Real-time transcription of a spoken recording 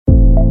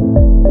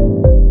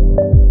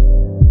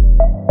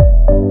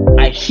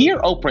hear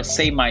Oprah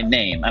say my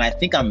name, and I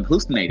think I'm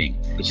hallucinating.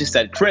 She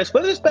said, Chris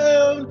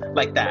Witherspoon,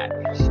 like that.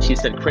 She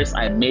said, Chris,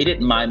 I made it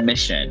my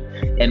mission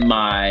and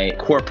my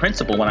core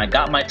principle when I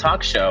got my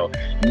talk show.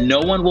 No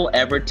one will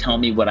ever tell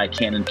me what I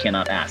can and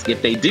cannot ask.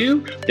 If they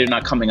do, they're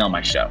not coming on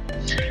my show.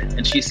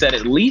 And she said,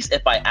 at least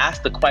if I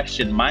ask the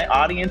question, my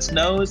audience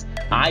knows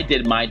I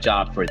did my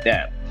job for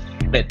them.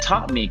 That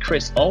taught me,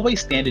 Chris,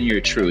 always stand in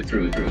your truth.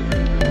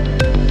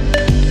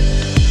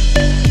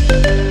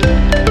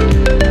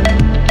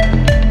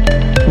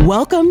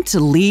 Welcome to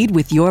Lead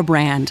with Your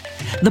Brand,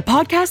 the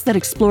podcast that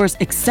explores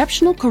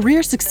exceptional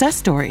career success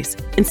stories,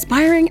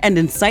 inspiring and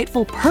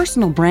insightful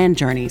personal brand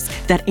journeys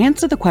that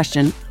answer the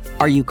question,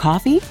 are you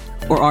coffee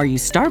or are you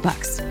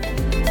Starbucks?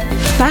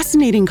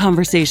 Fascinating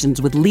conversations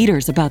with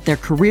leaders about their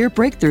career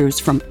breakthroughs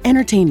from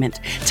entertainment,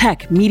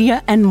 tech,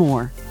 media, and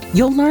more.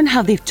 You'll learn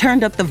how they've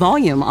turned up the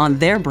volume on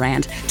their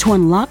brand to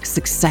unlock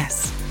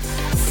success.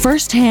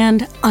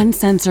 Firsthand,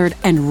 uncensored,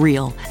 and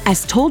real,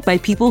 as told by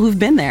people who've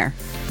been there.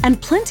 And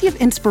plenty of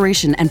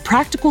inspiration and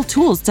practical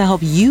tools to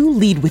help you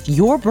lead with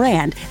your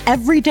brand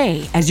every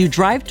day as you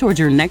drive towards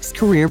your next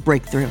career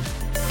breakthrough.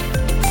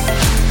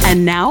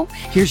 And now,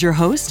 here's your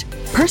host,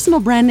 personal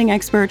branding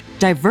expert,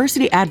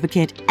 diversity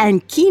advocate,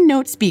 and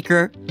keynote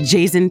speaker,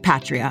 Jason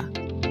Patria.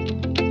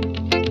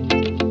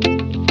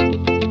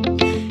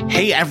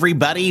 Hey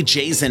everybody,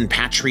 Jason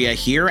Patria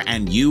here,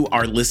 and you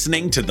are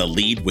listening to the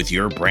Lead with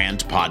Your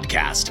Brand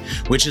podcast,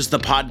 which is the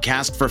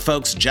podcast for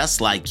folks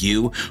just like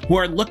you who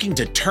are looking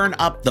to turn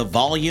up the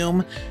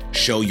volume,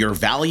 show your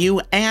value,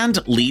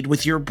 and lead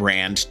with your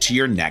brand to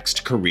your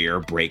next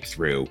career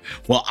breakthrough.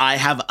 Well, I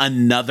have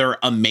another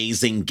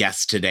amazing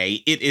guest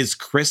today. It is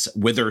Chris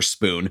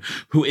Witherspoon,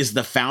 who is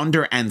the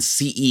founder and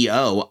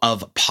CEO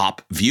of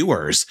Pop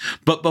Viewers.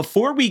 But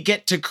before we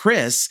get to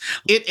Chris,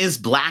 it is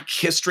Black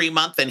History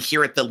Month, and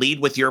here at the Lead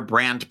with Your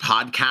Brand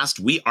podcast,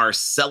 we are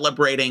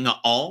celebrating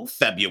all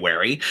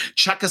February.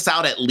 Check us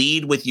out at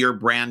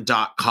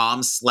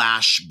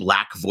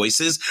leadwithyourbrand.com/Black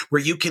Voices,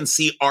 where you can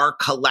see our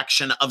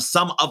collection of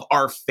some of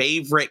our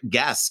favorite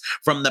guests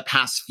from the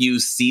past few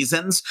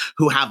seasons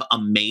who have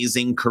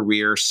amazing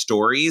career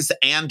stories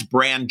and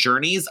brand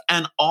journeys,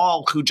 and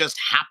all who just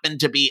happen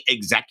to be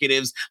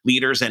executives,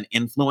 leaders, and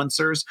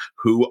influencers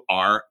who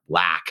are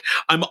Black.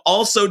 I'm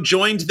also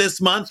joined this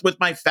month with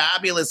my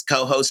fabulous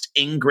co-host,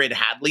 Ingrid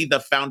Hadley, the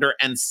founder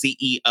and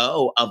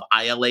CEO of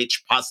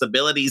ILH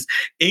Possibilities.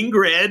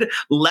 Ingrid,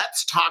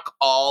 let's talk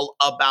all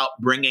about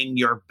bringing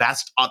your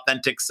best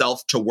authentic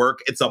self to work.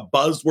 It's a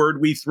buzzword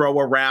we throw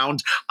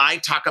around. I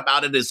talk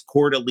about it as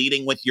core to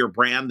leading with your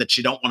brand, that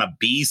you don't want to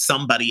be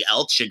somebody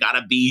else. You got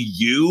to be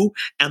you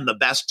and the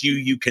best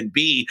you can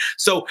be.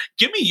 So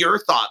give me your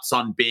thoughts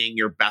on being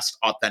your best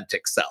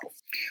authentic self.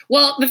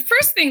 Well, the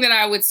first thing that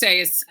I would say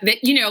is that,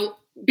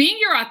 being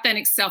your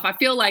authentic self, I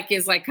feel like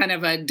is like kind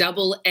of a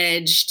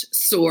double-edged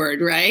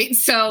sword, right?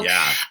 So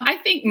yeah. I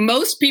think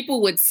most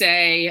people would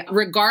say,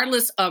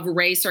 regardless of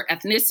race or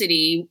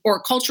ethnicity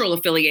or cultural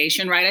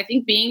affiliation, right? I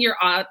think being your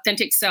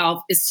authentic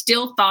self is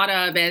still thought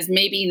of as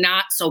maybe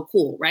not so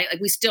cool, right?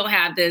 Like we still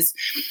have this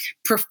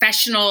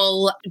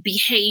professional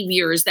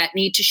behaviors that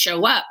need to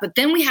show up. But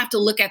then we have to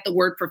look at the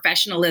word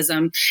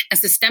professionalism and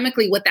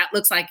systemically what that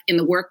looks like in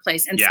the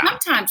workplace. And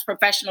sometimes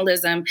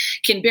professionalism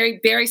can be very,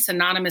 very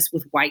synonymous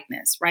with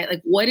whiteness. Right?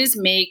 Like what is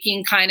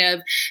making kind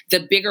of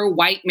the bigger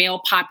white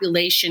male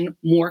population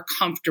more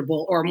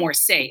comfortable or more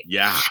safe?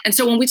 Yeah. And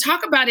so when we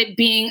talk about it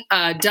being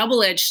a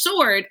double-edged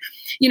sword,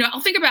 I'll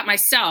think about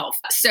myself.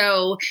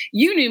 So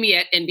you knew me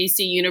at NBC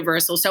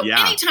Universal. So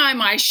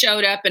anytime I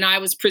showed up and I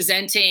was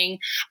presenting,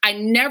 I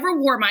never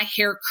wore my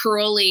hair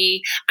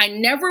curly. I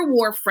never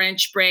wore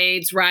French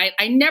braids, right?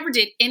 I never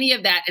did any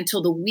of that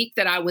until the week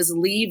that I was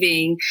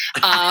leaving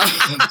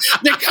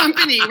the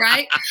company,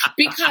 right?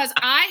 Because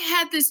I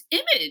had this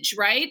image,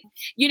 right?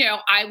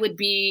 I would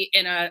be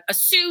in a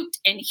suit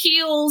and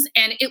heels,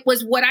 and it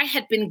was what I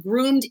had been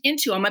groomed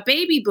into. I'm a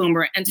baby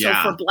boomer. And so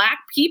for Black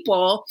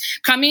people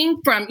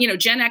coming from,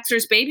 Gen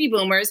Xers, baby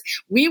boomers,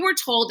 we were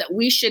told that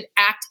we should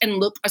act and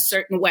look a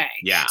certain way.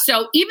 Yeah.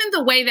 So even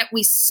the way that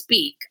we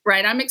speak,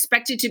 right? I'm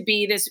expected to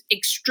be this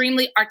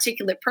extremely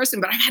articulate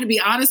person, but I got to be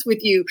honest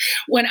with you.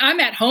 When I'm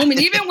at home and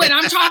even when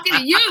I'm talking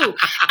to you,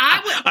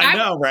 I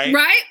know, right?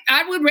 Right?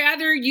 I would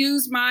rather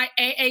use my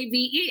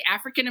AAVE,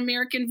 African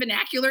American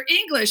Vernacular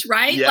English,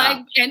 right? Yeah.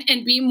 Like,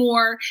 and be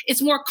more,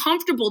 it's more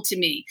comfortable to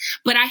me,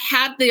 but I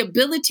have the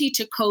ability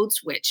to code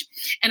switch.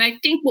 And I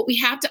think what we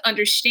have to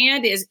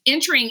understand is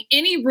entering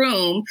any room,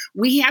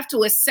 we have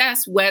to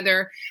assess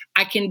whether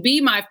I can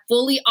be my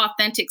fully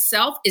authentic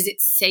self. Is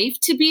it safe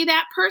to be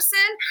that person?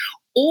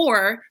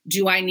 Or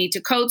do I need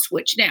to code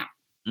switch? Now,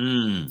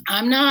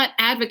 I'm not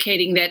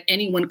advocating that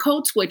anyone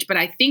code switch, but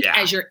I think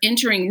as you're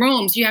entering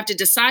rooms, you have to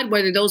decide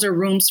whether those are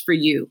rooms for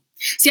you.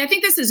 See, I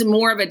think this is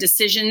more of a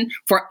decision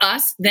for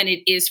us than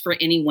it is for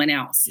anyone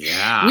else.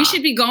 Yeah. We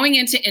should be going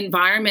into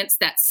environments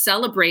that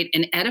celebrate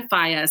and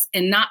edify us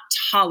and not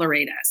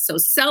tolerate us. So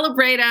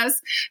celebrate us,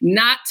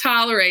 not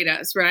tolerate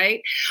us,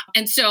 right?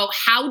 And so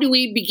how do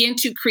we begin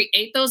to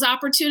create those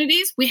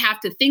opportunities? We have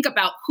to think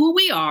about who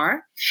we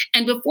are.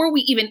 And before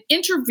we even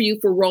interview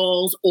for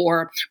roles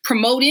or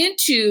promote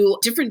into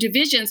different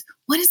divisions,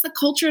 what is the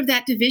culture of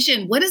that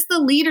division? What is the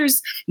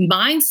leader's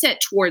mindset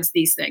towards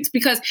these things?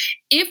 Because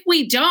if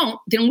we don't,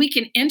 then we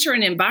can enter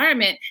an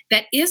environment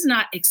that is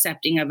not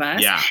accepting of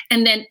us. Yeah.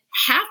 And then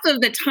half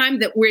of the time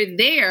that we're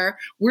there,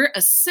 we're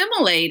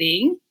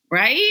assimilating,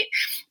 right?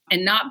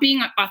 And not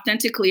being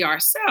authentically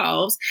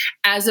ourselves,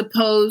 as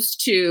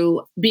opposed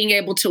to being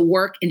able to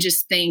work and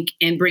just think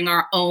and bring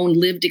our own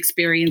lived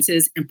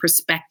experiences and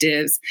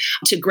perspectives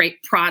to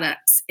great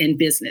products and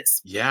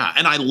business. Yeah.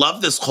 And I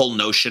love this whole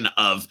notion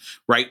of,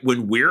 right,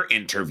 when we're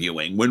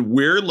interviewing, when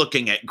we're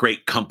looking at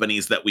great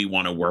companies that we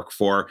want to work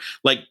for,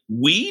 like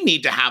we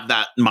need to have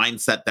that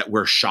mindset that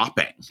we're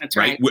shopping. That's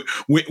right.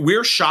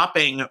 We're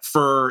shopping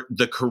for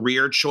the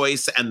career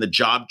choice and the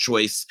job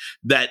choice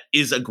that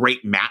is a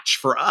great match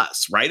for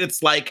us, right?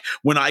 It's like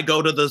when I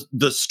go to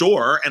the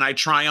store and I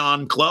try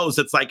on clothes,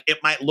 it's like it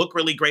might look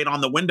really great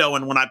on the window.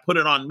 And when I put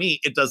it on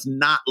me, it does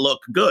not look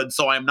good.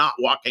 So I'm not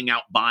walking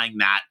out buying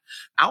that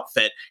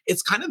outfit.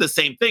 It's kind of the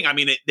same thing. I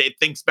mean, it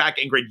thinks back,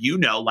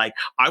 Ingrid, like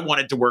I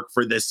wanted to work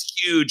for this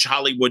huge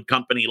Hollywood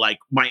company like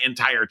my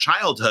entire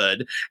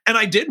childhood. And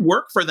I did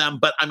work for them.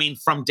 But I mean,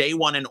 from day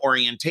one in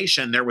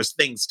orientation, there was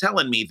things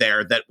telling me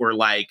there that were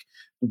like,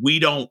 we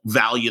don't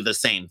value the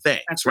same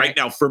things. That's right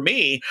now, for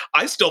me,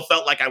 I still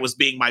felt like I was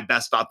being my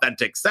best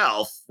authentic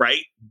self,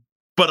 right?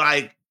 But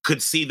I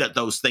could see that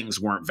those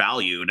things weren't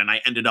valued. And I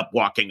ended up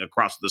walking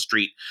across the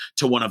street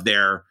to one of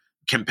their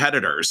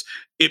competitors.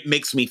 It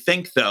makes me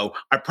think, though,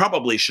 I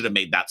probably should have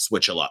made that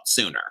switch a lot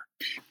sooner.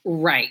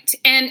 Right.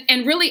 And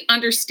really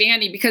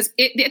understanding, because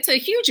it's a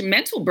huge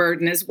mental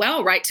burden as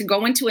well, right? To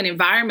go into an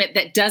environment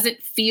that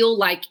doesn't feel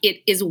like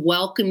it is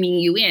welcoming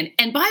you in.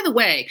 And by the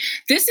way,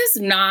 this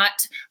is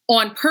not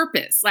on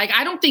purpose. Like,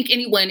 I don't think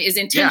anyone is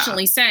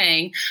intentionally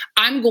saying,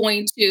 I'm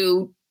going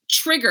to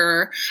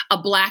trigger a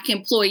Black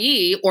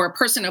employee or a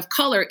person of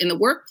color in the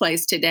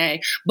workplace today.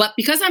 But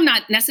because I'm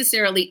not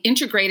necessarily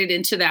integrated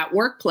into that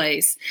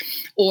workplace,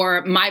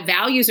 or my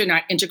values are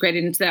not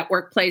integrated into that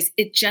workplace,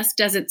 it just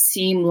doesn't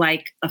seem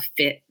like a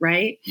fit,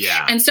 right?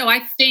 Yeah. And so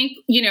I think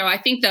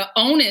the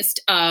onus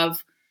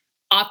of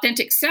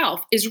authentic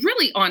self is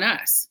really on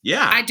us.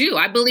 Yeah. I do.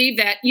 I believe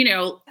that,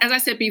 as I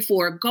said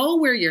before, go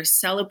where you're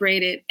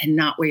celebrated and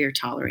not where you're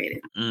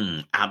tolerated.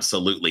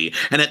 Absolutely.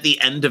 And at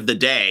the end of the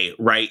day,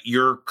 right,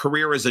 your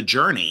career is a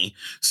journey.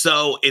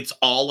 So it's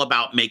all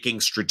about making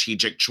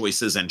strategic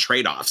choices and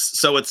trade-offs.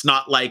 So it's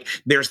not like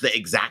there's the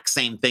exact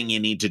same thing you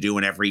need to do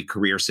in every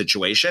career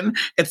situation.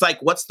 It's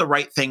like, what's the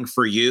right thing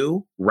for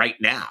you right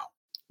now?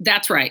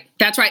 That's right.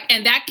 That's right.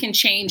 And that can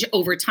change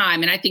over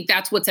time. And I think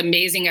that's what's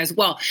amazing as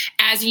well.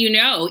 As you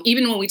know,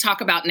 even when we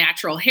talk about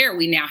natural hair,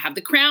 we now have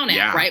the Crown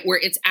Act, right? Where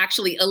it's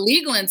actually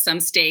illegal in some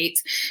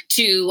states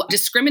to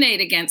discriminate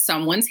against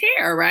someone's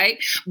hair,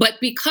 right? But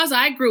because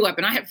I grew up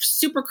and I have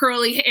super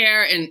curly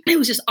hair, and it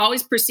was just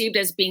always perceived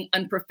as being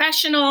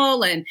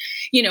unprofessional. And,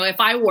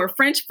 if I wore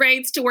French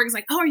braids to work, it's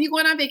like, oh, are you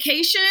going on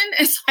vacation?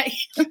 It's like,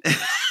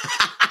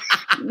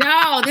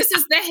 no, this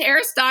is the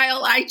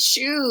hairstyle I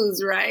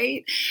choose,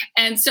 right?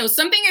 And so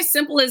something as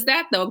simple as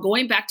that, though,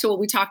 going back to what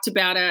we talked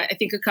about, I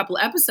think a couple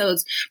of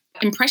episodes,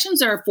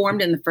 impressions are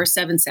formed in the first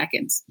 7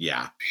 seconds.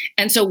 Yeah.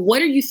 And so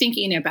what are you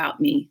thinking about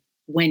me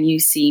when you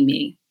see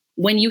me?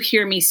 When you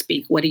hear me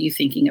speak, what are you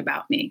thinking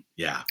about me?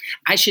 Yeah.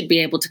 I should be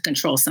able to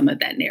control some of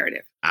that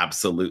narrative.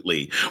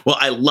 Absolutely. Well,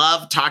 I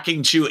love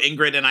talking to you,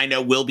 Ingrid, and I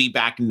know we'll be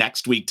back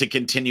next week to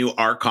continue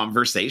our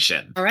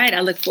conversation. All right. I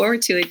look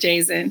forward to it,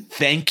 Jason.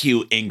 Thank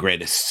you,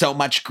 Ingrid. So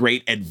much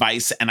great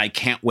advice, and I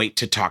can't wait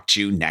to talk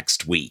to you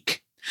next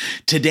week.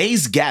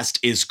 Today's guest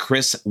is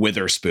Chris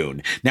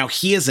Witherspoon. Now,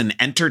 he is an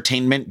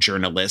entertainment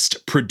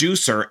journalist,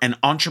 producer, and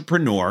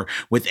entrepreneur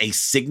with a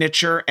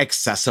signature,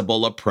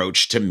 accessible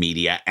approach to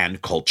media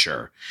and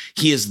culture.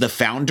 He is the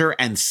founder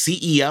and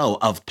CEO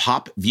of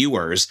Pop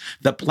Viewers,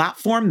 the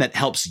platform that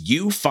helps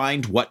you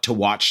find what to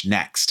watch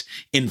next,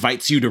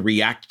 invites you to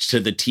react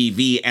to the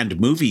TV and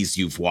movies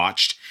you've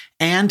watched,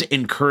 and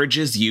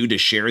encourages you to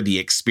share the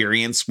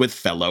experience with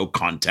fellow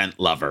content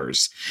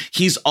lovers.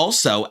 He's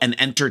also an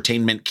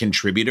entertainment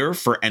contributor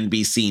for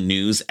NBC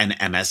News and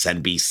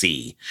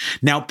MSNBC.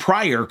 Now,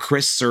 prior,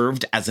 Chris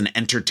served as an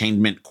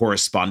entertainment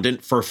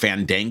correspondent for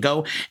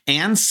Fandango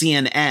and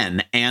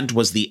CNN, and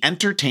was the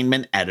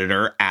entertainment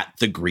editor at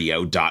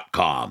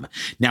thegrio.com.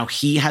 Now,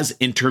 he has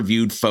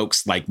interviewed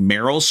folks like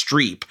Meryl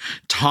Streep,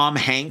 Tom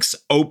Hanks,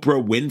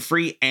 Oprah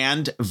Winfrey,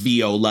 and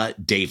Viola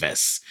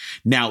Davis.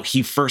 Now,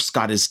 he first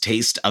got his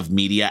taste of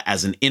media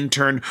as an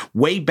intern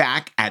way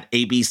back at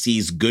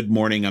ABC's Good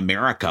Morning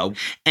America,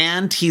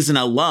 and he's an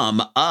alum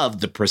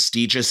of the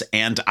prestigious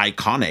and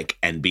iconic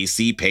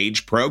NBC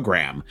Page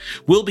program.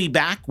 We'll be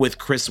back with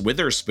Chris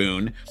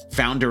Witherspoon,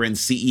 founder and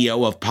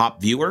CEO of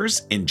Pop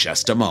Viewers, in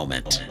just a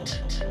moment.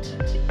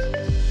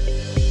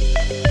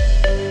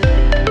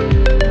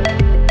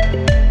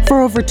 For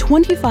over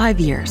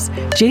 25 years,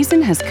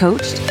 Jason has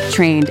coached,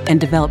 trained,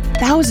 and developed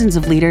thousands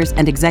of leaders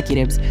and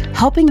executives,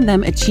 helping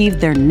them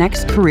achieve their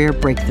next career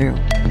breakthrough.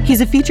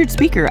 He's a featured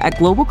speaker at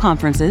global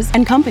conferences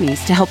and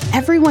companies to help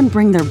everyone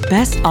bring their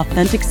best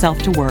authentic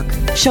self to work,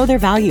 show their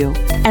value,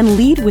 and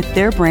lead with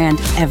their brand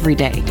every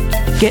day.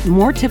 Get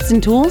more tips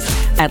and tools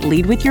at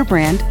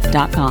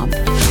leadwithyourbrand.com.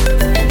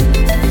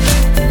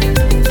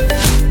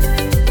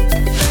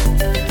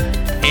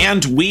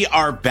 And we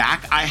are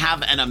back. I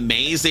have an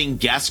amazing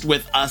guest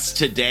with us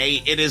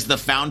today. It is the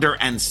founder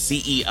and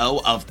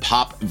CEO of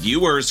Pop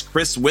Viewers,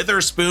 Chris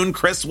Witherspoon.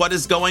 Chris, what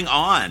is going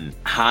on?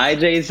 Hi,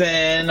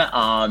 Jason.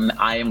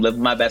 I am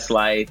living my best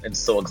life and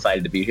so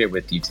excited to be here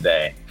with you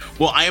today.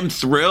 Well, I am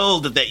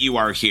thrilled that you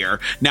are here.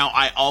 Now,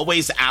 I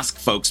always ask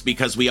folks,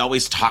 because we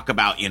always talk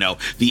about,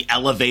 the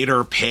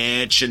elevator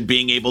pitch and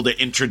being able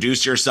to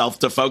introduce yourself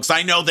to folks.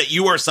 I know that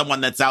you are someone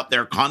that's out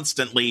there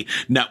constantly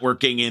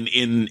networking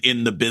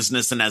in the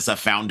business and as a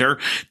founder.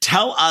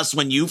 Tell us,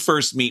 when you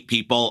first meet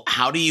people,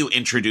 how do you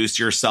introduce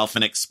yourself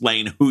and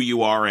explain who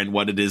you are and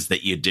what it is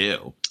that you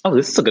do? Oh,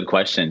 this is a good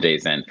question,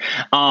 Jason.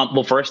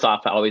 Well, first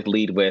off, I always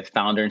lead with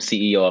founder and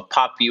CEO of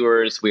Pop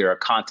Viewers. We are a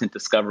content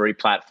discovery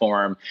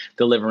platform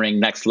delivering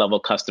next level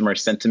customer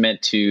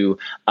sentiment to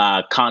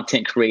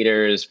content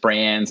creators,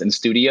 brands, and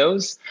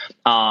studios.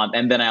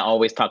 And then I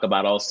always talk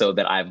about also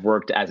that I've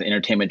worked as an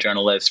entertainment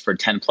journalist for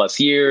 10 plus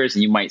years.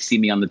 And you might see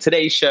me on the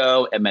Today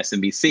Show,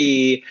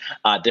 MSNBC,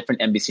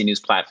 different NBC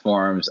News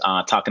platforms,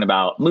 talking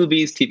about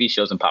movies, TV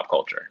shows, and pop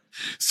culture.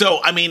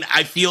 So,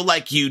 I feel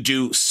like you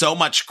do so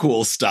much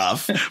cool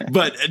stuff,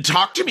 but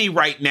talk to me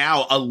right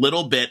now a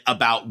little bit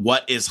about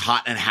what is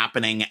hot and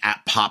happening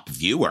at Pop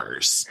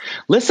Viewers.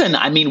 Listen,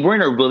 we're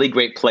in a really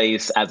great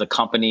place as a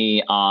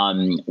company.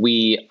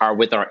 We are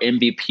with our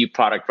MVP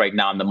product right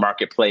now in the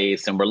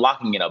marketplace, and we're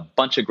locking in a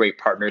bunch of great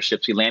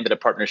partnerships. We landed a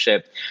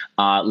partnership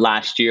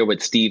last year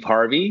with Steve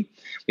Harvey.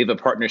 We have a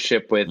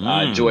partnership with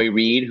Joy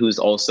Reid, who's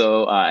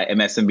also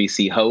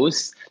MSNBC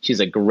host. She's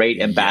a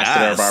great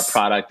ambassador of our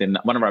product and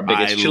one of our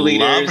biggest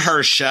cheerleaders. I love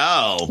her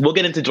show. We'll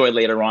get into Joy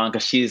later on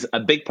because she's a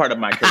big part of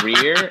my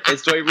career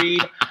is Joy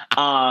Reid.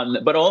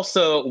 But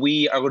also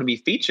we are going to be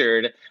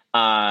featured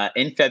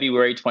in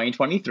February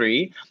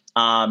 2023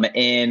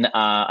 in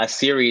a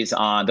series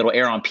that will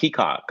air on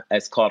Peacock.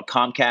 It's called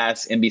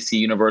Comcast NBC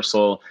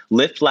Universal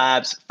Lift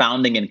Labs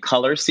Founding in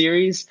Color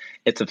series.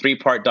 It's a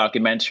 3-part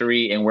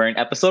documentary, and we're in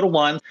episode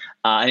 1.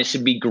 And it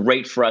should be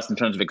great for us in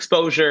terms of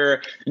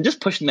exposure and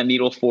just pushing the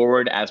needle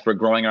forward as we're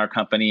growing our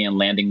company and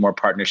landing more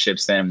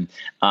partnerships and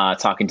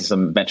talking to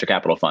some venture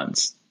capital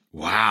funds.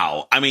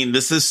 Wow.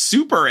 This is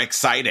super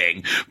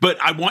exciting, but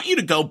I want you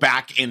to go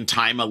back in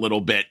time a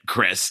little bit,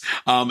 Chris.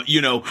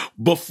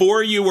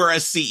 Before you were a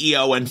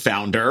CEO and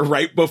founder,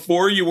 right?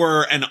 Before you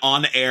were an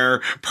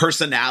on-air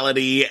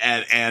personality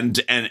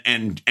and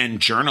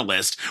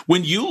journalist,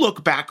 when you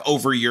look back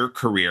over your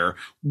career,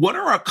 what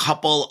are a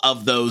couple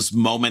of those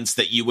moments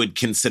that you would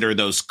consider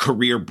those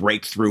career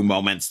breakthrough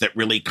moments that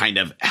really kind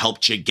of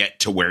helped you get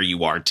to where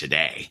you are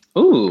today?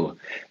 Ooh,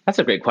 that's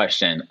a great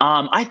question.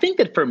 I think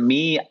that for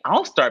me,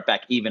 I'll start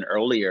back even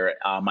earlier,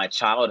 my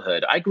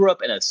childhood. I grew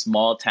up in a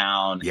small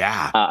town,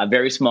 a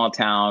very small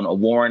town,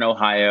 Warren,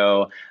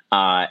 Ohio.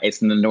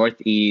 It's in the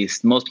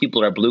Northeast. Most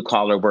people are blue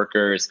collar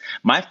workers.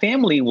 My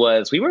family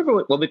we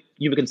were what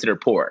you would consider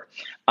poor.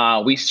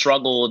 We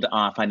struggled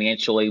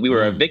financially. We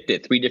were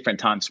evicted 3 different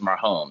times from our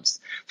homes.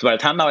 So by the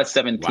time I was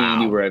 17,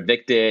 we were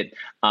evicted.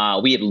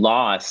 We had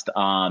lost,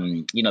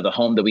 the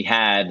home that we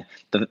had,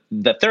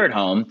 the third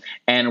home,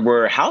 and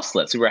we're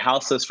houseless. We were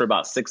houseless for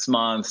about 6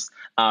 months,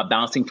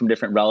 bouncing from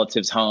different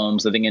relatives'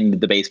 homes, living in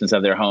the basements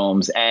of their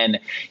homes. And,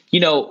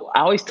 I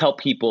always tell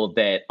people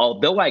that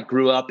although I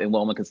grew up in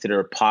what one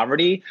consider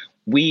poverty,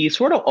 we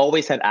sort of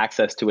always had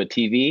access to a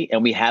TV,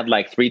 and we had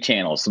like 3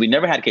 channels. So we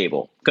never had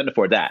cable. Couldn't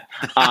afford that.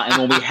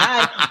 And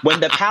when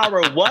the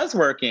power was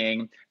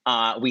working,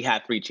 we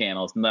had 3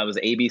 channels, and that was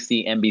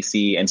ABC,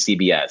 NBC, and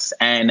CBS.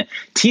 And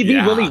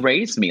TV really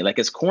raised me. Like,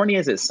 as corny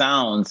as it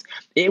sounds,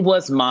 it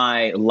was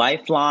my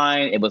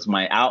lifeline. It was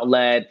my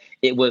outlet.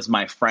 It was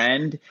my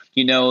friend,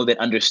 that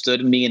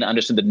understood me and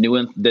understood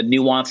the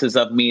nuances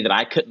of me that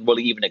I couldn't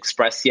really even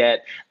express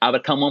yet. I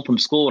would come home from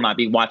school and I'd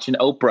be watching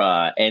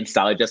Oprah and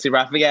Sally Jessy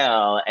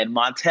Raphael and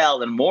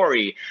Montel and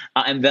Maury.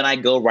 And then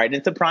I'd go right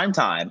into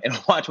primetime and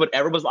watch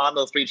whatever was on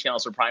those 3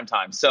 channels for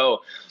primetime.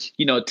 So,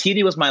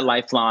 TV was my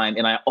lifeline.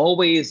 And I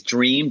always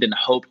dreamed and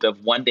hoped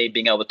of one day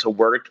being able to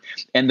work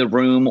in the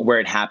room where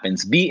it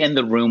happens, be in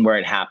the room where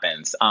it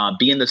happens,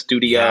 be in the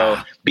studio,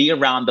 be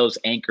around those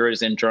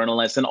anchors and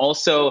journalists. And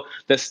also,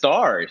 the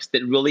stars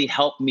that really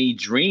helped me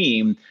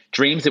dream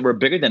dreams that were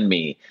bigger than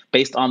me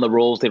based on the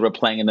roles they were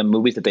playing in the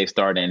movies that they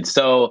starred in.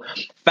 So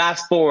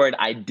fast forward,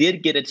 I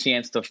did get a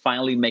chance to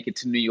finally make it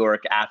to New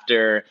York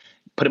after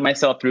putting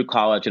myself through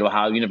college at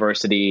Ohio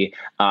University.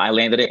 I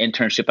landed an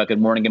internship at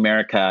Good Morning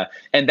America.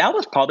 And that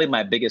was probably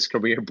my biggest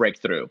career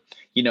breakthrough.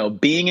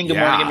 Being in Good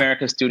Morning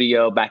America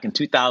studio back in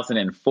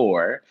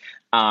 2004,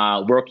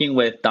 working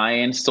with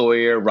Diane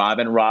Sawyer,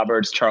 Robin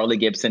Roberts, Charlie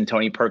Gibson,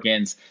 Tony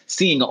Perkins,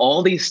 seeing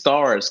all these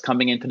stars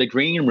coming into the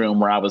green room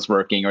where I was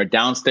working, or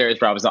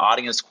downstairs where I was an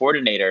audience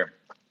coordinator.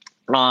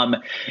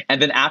 And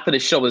then after the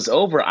show was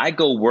over, I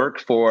go work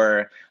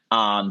for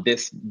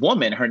this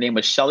woman. Her name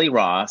was Shelley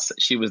Ross.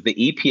 She was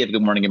the EP of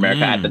Good Morning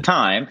America at the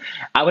time.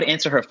 I would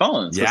answer her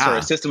phones because her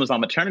assistant was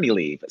on maternity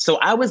leave. So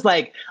I was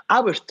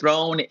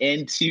thrown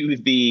into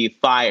the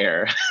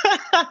fire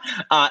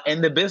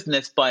in the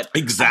business. But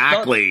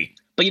exactly.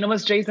 But you know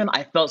what, Jason?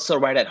 I felt so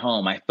right at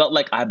home. I felt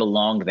like I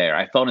belonged there.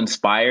 I felt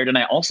inspired. And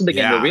I also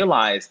began to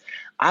realize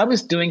I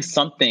was doing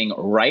something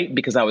right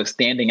because I was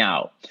standing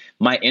out.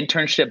 My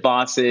internship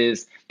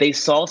bosses, they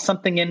saw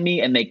something in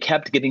me and they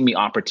kept giving me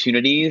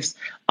opportunities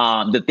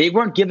that they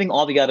weren't giving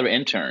all the other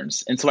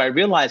interns. And so I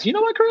realized, you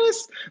know what,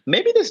 Chris?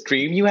 Maybe this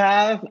dream you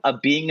have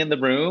of being in the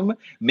room,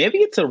 maybe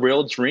it's a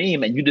real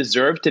dream and you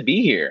deserve to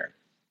be here.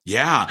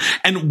 Yeah.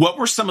 And what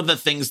were some of the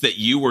things that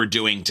you were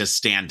doing to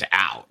stand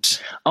out?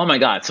 Oh, my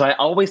God. So I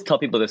always tell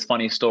people this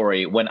funny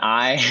story. When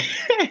I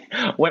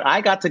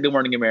got to Good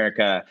Morning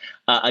America,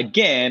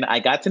 again, I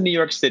got to New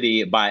York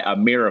City by a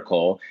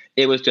miracle.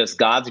 It was just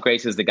God's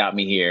graces that got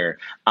me here.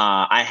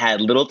 I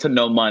had little to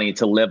no money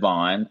to live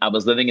on. I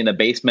was living in the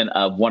basement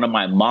of one of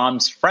my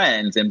mom's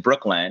friends in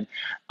Brooklyn.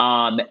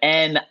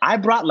 And I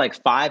brought like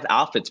 5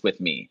 outfits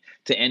with me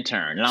to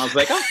intern. And I was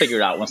like, I'll figure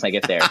it out once I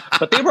get there.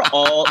 But they were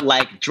all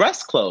like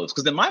dress clothes.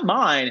 Because in my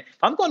mind,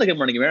 if I'm going to Good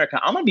Morning America,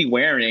 I'm going to be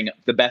wearing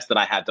the best that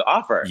I had to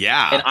offer.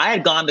 Yeah. And I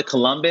had gone to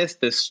Columbus,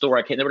 this store,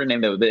 I can't remember the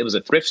name of it, but it was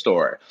a thrift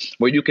store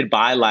where you could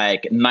buy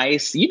like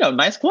nice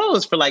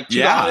clothes for like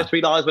 $2,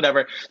 $3,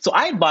 whatever. So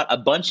I had bought a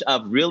bunch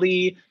of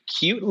really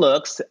cute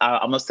looks.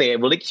 I'm gonna say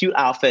really cute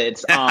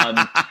outfits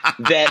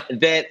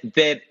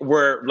that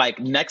were like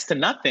next to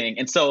nothing.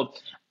 And so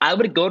I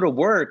would go to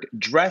work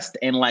dressed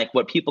in like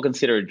what people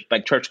considered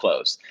like church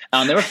clothes.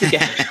 I'll never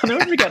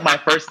forget my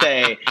first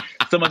day.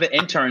 Some of the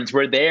interns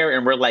were there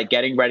and we're like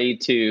getting ready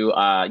to,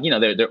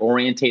 they're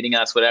orientating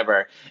us,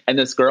 whatever. And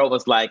this girl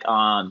was like,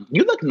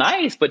 you look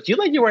nice, but you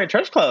like you're wearing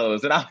church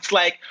clothes. And I was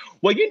like,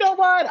 well, you know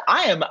what?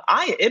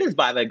 It is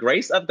by the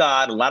grace of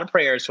God, a lot of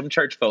prayers from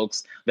church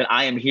folks that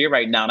I am here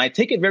right now. And I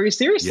take it very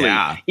seriously.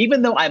 Yeah.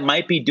 Even though I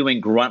might be doing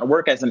grunt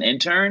work as an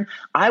intern,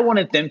 I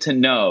wanted them to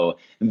know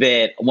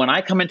that when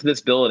I come into this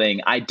building,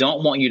 I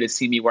don't want you to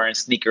see me wearing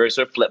sneakers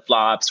or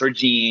flip-flops or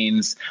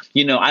jeans.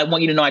 I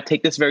want you to know I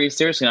take this very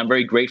seriously and I'm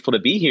very grateful to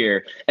be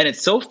here. And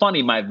it's so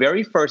funny. My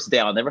very first day,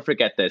 I'll never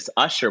forget this,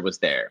 Usher was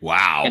there.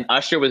 Wow. And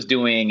Usher was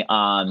doing,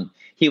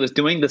 he was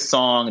doing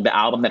the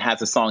album that has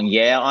the song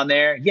Yeah on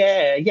there.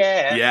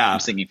 Yeah. I'm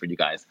singing for you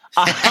guys.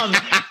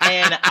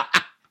 And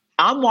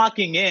I'm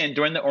walking in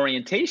during the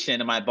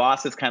orientation and my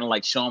boss is kind of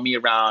like showing me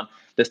around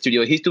the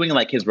studio. He's doing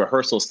like his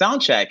rehearsal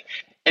sound check.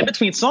 In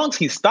between songs,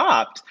 he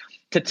stopped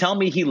to tell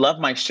me he loved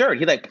my shirt.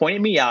 He like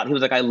pointed me out. He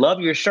was like, I love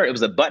your shirt. It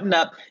was a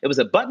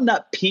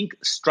button-up pink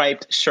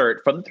striped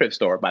shirt from the thrift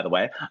store, by the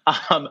way,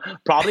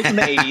 probably from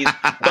the 80s,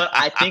 but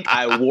I think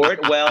I wore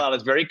it well. I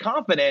was very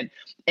confident.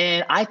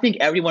 And I think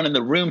everyone in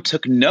the room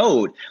took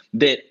note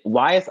that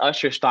why is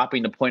Usher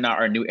stopping to point out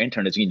our new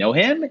intern? Does he know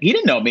him? He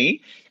didn't know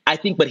me. I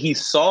think, but he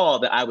saw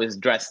that I was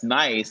dressed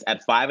nice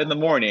at 5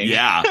 a.m.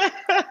 Yeah,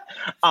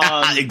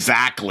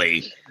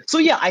 exactly. So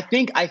yeah, I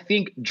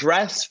think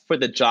dress for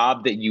the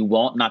job that you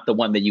want, not the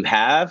one that you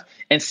have.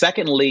 And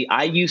secondly,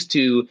 I used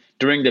to,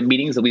 during the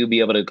meetings that we would be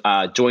able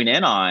to join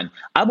in on,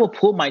 I will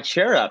pull my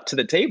chair up to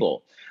the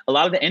table. A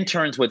lot of the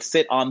interns would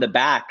sit on the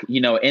back,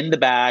 in the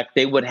back.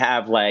 They would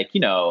have like, we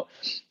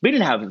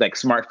didn't have like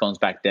smartphones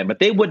back then, but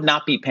they would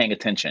not be paying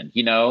attention,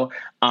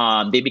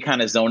 they'd be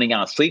kind of zoning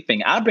out,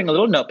 sleeping. I'd bring a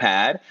little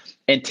notepad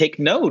and take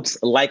notes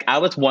like I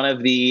was one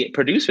of the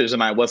producers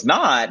and I was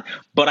not,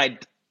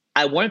 but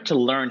I wanted to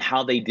learn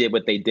how they did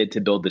what they did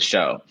to build the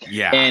show.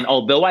 Yeah. And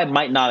although I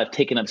might not have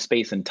taken up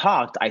space and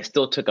talked, I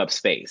still took up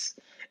space.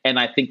 And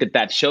I think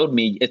that showed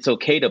me it's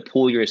okay to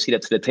pull your seat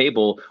up to the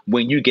table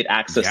when you get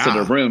access to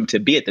the room to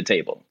be at the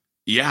table.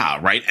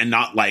 Yeah, right. And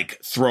not like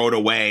throw it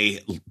away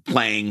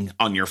playing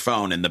on your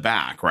phone in the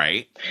back,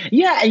 right?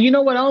 Yeah. And you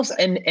know what else?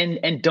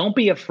 And don't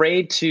be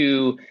afraid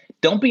to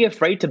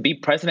be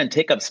present and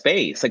take up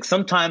space. Like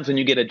sometimes when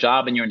you get a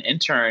job and you're an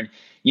intern,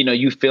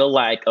 you feel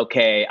like,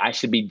 okay, I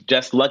should be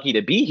just lucky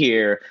to be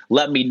here.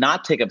 Let me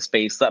not take up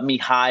space. Let me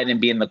hide and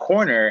be in the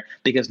corner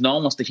because no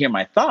one wants to hear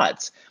my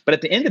thoughts. But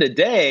at the end of the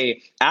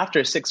day,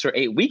 after 6 or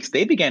 8 weeks,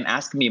 they began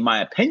asking me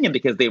my opinion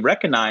because they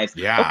recognized,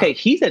 okay,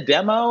 he's a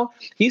demo.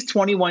 He's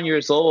 21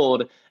 years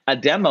old, a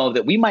demo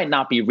that we might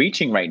not be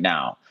reaching right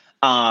now.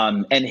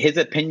 And his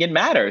opinion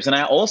matters. And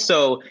I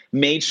also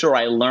made sure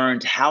I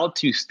learned how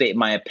to state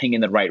my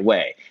opinion the right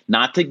way,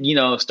 not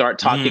to, start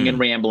talking and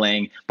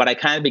rambling, but I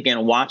kind of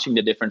began watching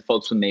the different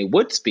folks when they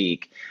would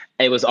speak.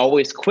 It was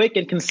always quick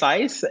and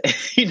concise,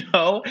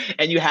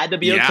 and you had to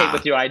be okay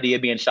with your idea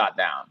being shot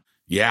down.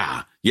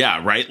 Yeah.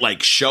 Yeah. Right.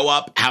 Like show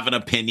up, have an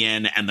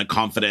opinion and the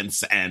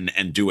confidence and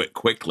do it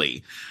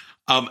quickly.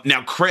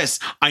 Now, Chris,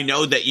 I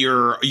know that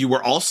you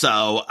were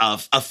also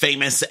a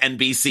famous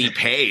NBC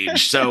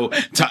page. So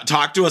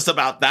talk to us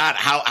about that.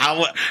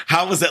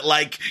 How was it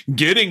like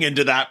getting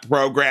into that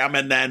program?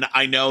 And then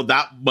I know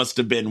that must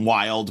have been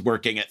wild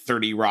working at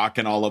 30 Rock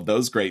and all of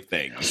those great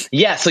things.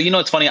 Yeah. So,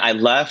 it's funny. I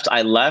left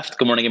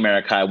Good Morning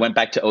America. I went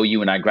back to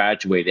OU and I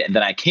graduated. And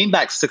then I came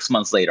back 6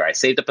 months later. I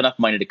saved up enough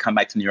money to come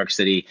back to New York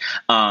City.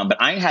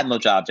 But I ain't had no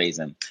job,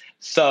 Jason.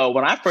 So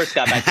when I first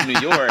got back to New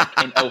York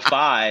in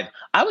 2005,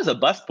 I was a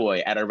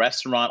busboy at a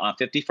restaurant on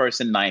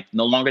 51st and 9th,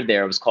 no longer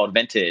there. It was called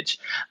Vintage.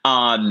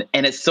 And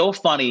it's so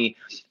funny.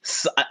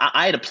 So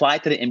I had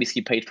applied to the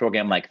NBC Page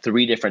program like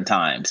 3 different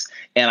times.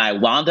 And I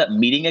wound up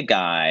meeting a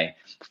guy.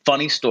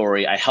 Funny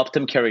story. I helped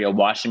him carry a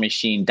washing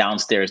machine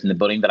downstairs in the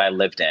building that I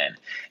lived in.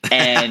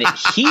 And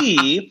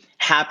he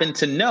happened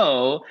to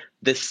know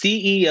the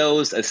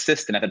CEO's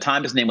assistant. At the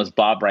time, his name was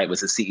Bob Wright,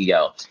 was the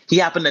CEO. He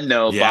happened to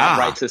know Bob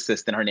Wright's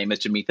assistant. Her name is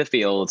Jametha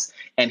Fields.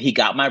 And he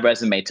got my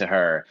resume to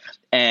her.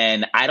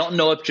 And I don't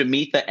know if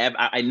Jametha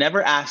I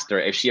never asked her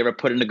if she ever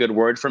put in a good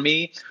word for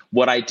me.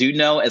 What I do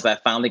know is I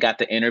finally got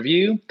the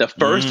interview, the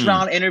first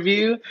round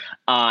interview.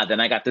 Then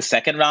I got the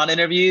second round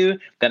interview.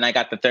 Then I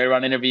got the third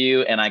round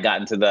interview, and I got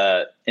into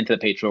the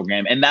Page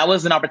program. And that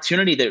was an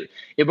opportunity that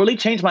it really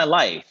changed my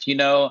life.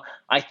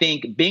 I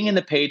think being in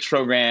the Page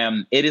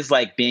program, it is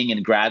like being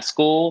in grad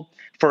school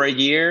for a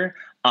year.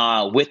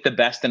 With the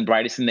best and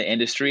brightest in the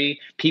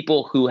industry,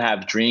 people who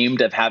have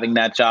dreamed of having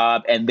that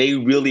job and they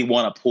really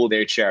want to pull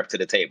their chair up to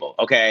the table.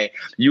 Okay.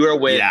 You are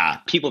with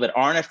people that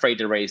aren't afraid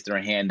to raise their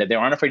hand, that they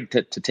aren't afraid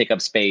to take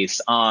up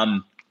space.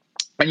 And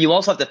you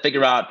also have to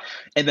figure out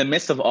in the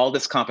midst of all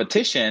this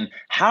competition,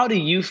 how do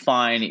you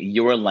find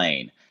your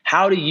lane?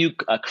 How do you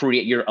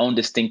create your own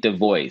distinctive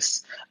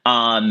voice?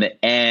 I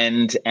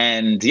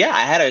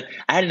had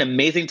an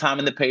amazing time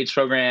in the Page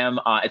program.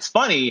 It's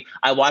funny.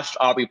 I watched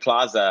Aubrey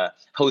Plaza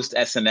host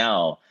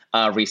SNL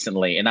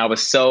recently, and I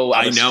was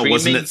screaming.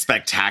 Wasn't it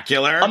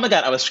spectacular? Oh my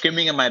God, I was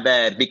screaming in my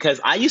bed because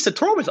I used to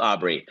tour with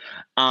Aubrey.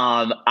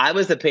 I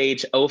was the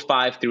Page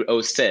 2005 through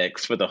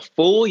 2006 for the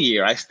full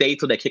year. I stayed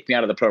till they kicked me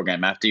out of the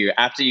program after you're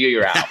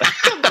out.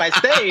 But I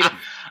stayed.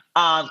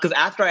 Because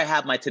after I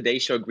had my Today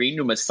Show Green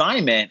Room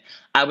assignment,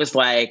 I was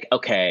like,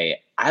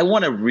 okay, I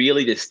want to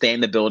really just stay in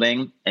the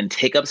building and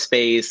take up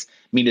space,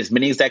 meet as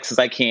many execs as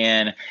I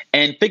can,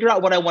 and figure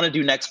out what I want to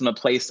do next from a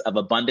place of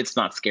abundance,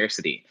 not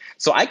scarcity.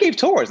 So I gave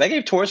tours. I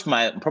gave tours for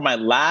my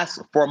last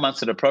 4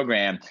 months of the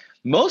program.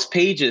 Most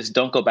pages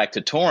don't go back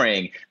to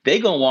touring. They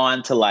go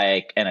on to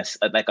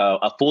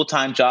a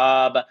full-time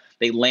job.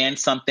 They land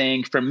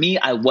something. For me,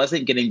 I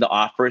wasn't getting the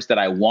offers that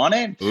I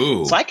wanted.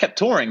 Ooh. So I kept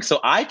touring. So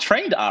I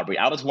trained Aubrey.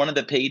 I was one of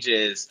the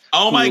pages.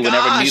 Oh my gosh.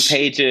 Whenever new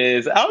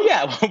pages. Oh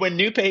yeah. When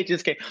new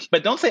pages came.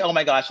 But don't say, oh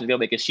my gosh,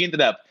 because she ended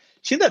up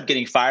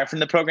getting fired from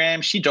the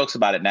program. She jokes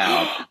about it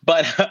now.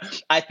 But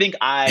I think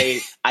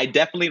I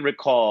definitely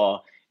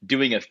recall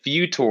doing a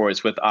few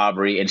tours with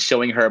Aubrey and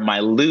showing her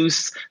my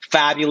loose,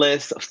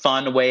 fabulous,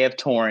 fun way of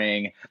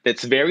touring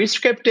that's very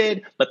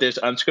scripted, but there's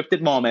unscripted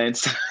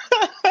moments.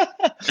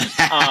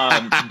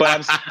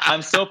 But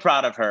I'm so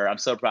proud of her. I'm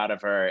so proud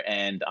of her.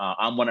 And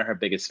I'm one of her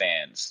biggest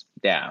fans.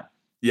 Yeah.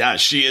 Yeah,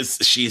 she is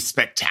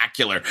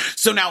spectacular.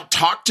 So now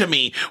talk to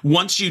me,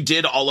 once you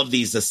did all of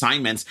these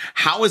assignments,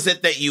 how is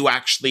it that you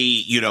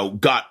actually,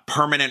 got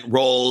permanent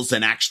roles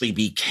and actually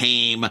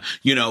became,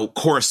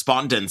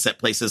 correspondents at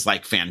places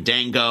like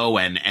Fandango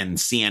and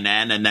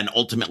CNN and then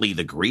ultimately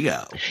the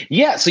Grio?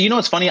 Yeah. So,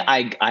 it's funny.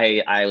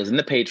 I was in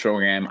the Page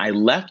program. I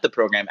left the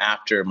program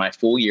after my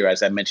full year,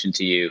 as I mentioned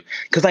to you,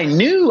 because I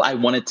knew I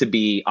wanted to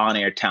be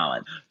on-air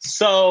talent.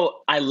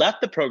 So I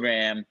left the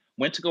program,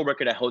 went to go work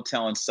at a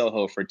hotel in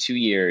Soho for 2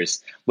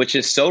 years, which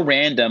is so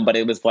random, but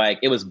it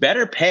was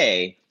better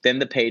pay than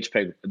the Page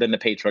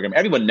program.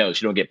 Everyone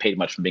knows you don't get paid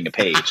much from being a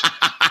page.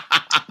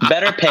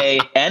 Better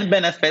pay and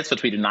benefits,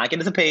 which we did not get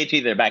as a Page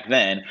either back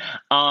then.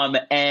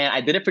 And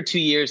I did it for 2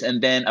 years.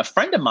 And then a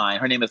friend of mine,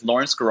 her name is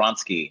Lauren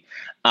Skoronsky.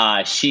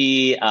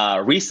 She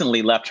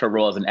recently left her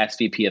role as an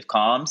SVP of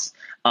comms.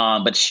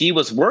 But she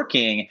was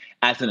working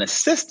as an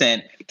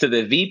assistant to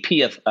the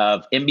VP of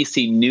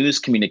NBC News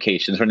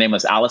Communications. Her name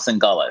was Allison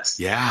Gullis.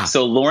 Yeah.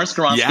 So Lauren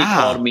Skoronsky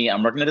called me.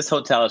 I'm working at this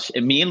hotel.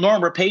 And me and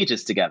Lauren were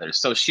pages together.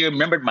 So she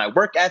remembered my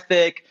work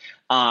ethic.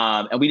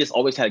 And we just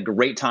always had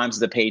great times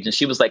at the Page. And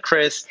she was like,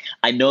 Chris,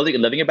 I know that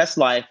you're living your best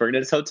life working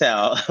at this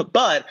hotel,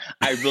 but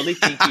I really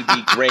think you'd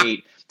be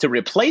great to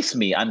replace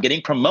me. I'm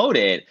getting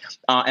promoted.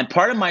 And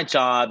part of my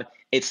job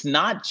it's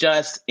not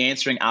just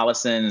answering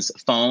Allison's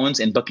phones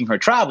and booking her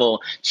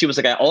travel. She was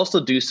like, I also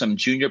do some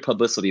junior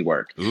publicity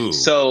work. Ooh.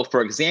 So,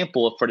 for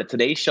example, for the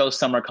Today Show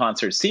Summer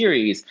Concert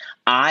Series,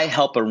 I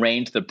help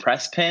arrange the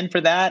press pin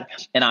for that.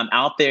 And I'm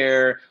out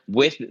there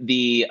with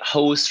the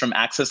hosts from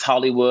Access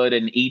Hollywood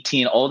and ET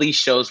and all these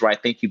shows where I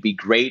think you'd be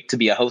great to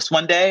be a host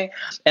one day.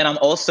 And I'm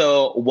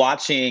also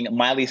watching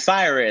Miley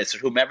Cyrus or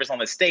whomever's on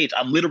the stage.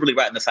 I'm literally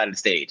right on the side of the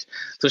stage.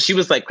 So she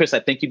was like, Chris, I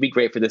think you'd be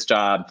great for this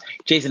job.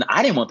 Jason,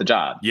 I didn't want the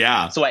job.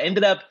 Yeah. So I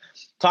ended up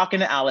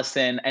talking to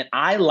Allison, and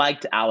I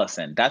liked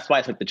Allison. That's why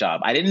I took the job.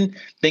 I didn't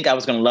think I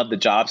was going to love the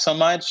job so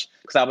much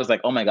because I was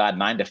like, oh my God,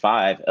 9 to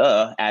 5,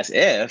 as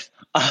if.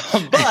 But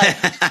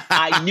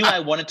I knew I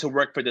wanted to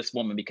work for this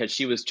woman because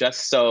she was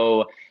just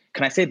so,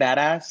 can I say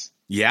badass?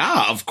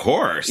 Yeah, of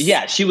course.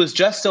 Yeah, she was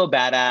just so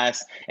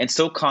badass and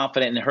so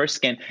confident in her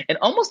skin, and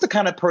almost the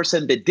kind of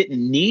person that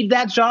didn't need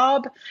that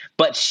job,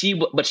 but she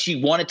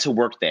wanted to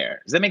work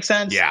there. Does that make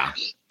sense? Yeah.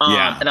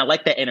 And I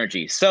like that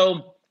energy.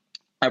 So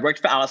I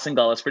worked for Allison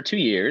Gullis for 2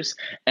 years,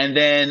 and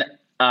then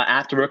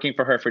after working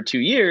for her for 2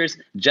 years,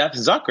 Jeff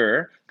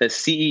Zucker, the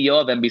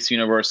CEO of NBC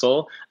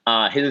Universal,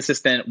 his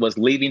assistant was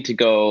leaving to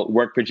go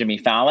work for Jimmy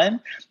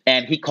Fallon,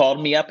 and he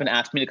called me up and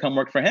asked me to come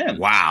work for him.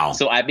 Wow.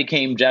 So I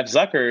became Jeff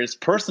Zucker's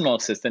personal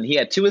assistant. He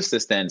had 2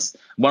 assistants.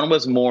 One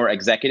was more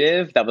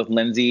executive. That was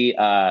Lindsay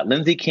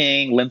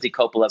King. Lindsay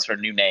Coppola's her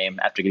new name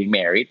after getting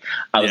married.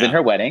 I was in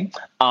her wedding.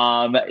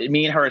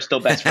 Me and her are still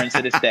best friends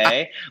to this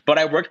day. But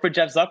I worked for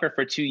Jeff Zucker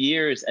for 2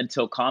 years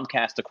until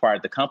Comcast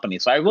acquired the company.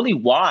 So I really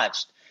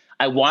watched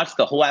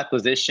the whole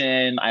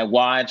acquisition. I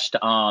watched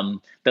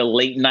the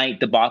late night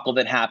debacle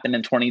that happened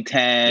in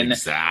 2010.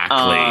 Exactly.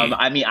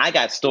 I mean, I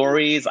got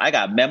stories. I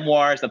got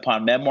memoirs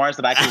upon memoirs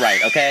that I could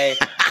write, okay?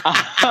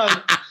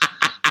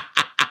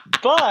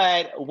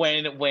 But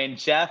when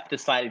Jeff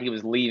decided he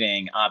was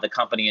leaving the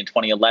company in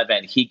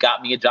 2011, he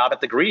got me a job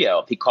at the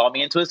Grio. He called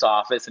me into his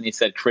office and he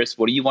said, Chris,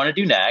 what do you want to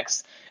do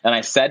next? And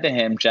I said to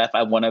him, Jeff,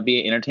 I want to be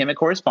an entertainment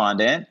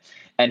correspondent.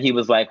 And he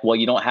was like, well,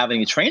 you don't have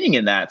any training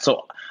in that.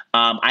 So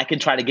I can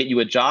try to get you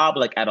a job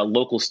like at a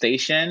local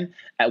station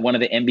at one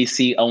of the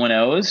NBC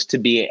O&Os to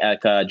be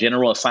like a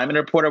general assignment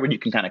reporter where you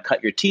can kind of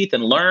cut your teeth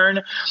and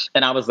learn.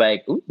 And I was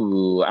like,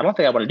 ooh, I don't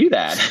think I want to do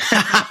that.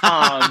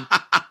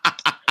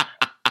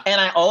 And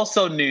I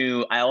also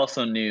knew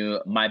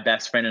my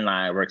best friend and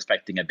I were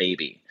expecting a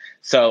baby.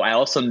 So I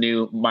also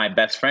knew my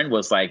best friend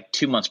was like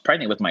 2 months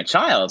pregnant with my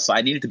child. So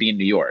I needed to be in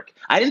New York.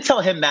 I didn't tell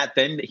him that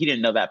then. He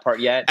didn't know that part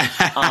yet.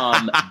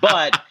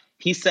 But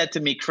he said to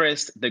me,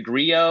 Chris, the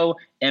Grio,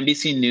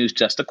 NBC News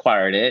just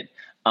acquired it.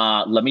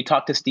 Let me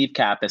talk to Steve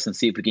Kappas and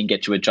see if we can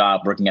get you a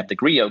job working at the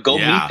Grio. Go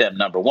meet them,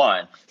 number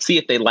one. See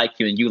if they like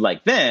you and you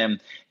like them.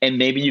 And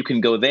maybe you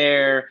can go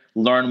there,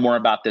 learn more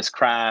about this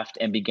craft,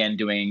 and begin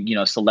doing,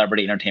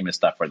 celebrity entertainment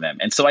stuff for them.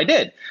 And so I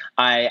did.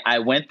 I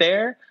went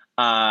there.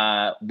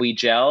 We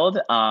gelled.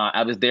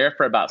 I was there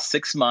for about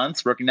 6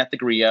 months working at the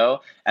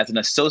Grio as an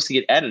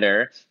associate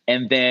editor.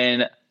 And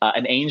then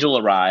an angel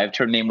arrived.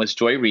 Her name was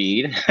Joy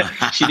Reid.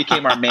 She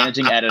became our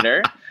managing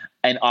editor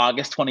in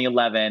August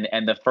 2011.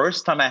 And the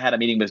first time I had a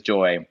meeting with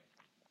Joy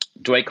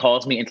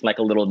calls me into like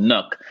a little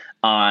nook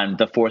on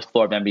the 4th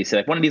floor of NBC,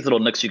 like one of these little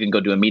nooks you can go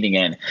do a meeting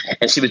in.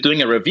 And she was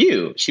doing a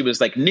review. She was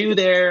like new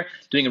there,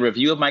 doing a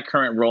review of my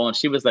current role. And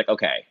she was like,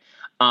 okay,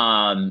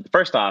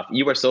 first off,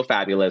 you are so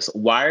fabulous.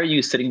 Why are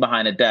you sitting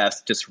behind a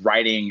desk just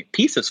writing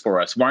pieces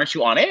for us? Why aren't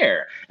you on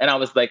air? And I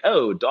was like,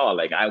 oh,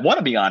 darling, I want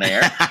to be on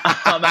air.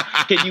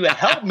 Can you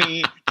help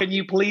me? Can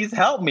you please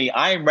help me?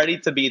 I am ready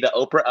to be the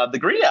Oprah of the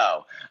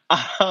Grio.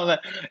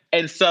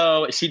 And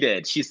so she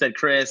did. She said,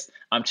 Chris,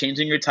 I'm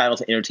changing your title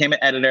to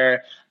entertainment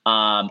editor.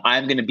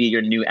 I'm going to be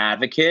your new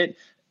advocate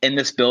in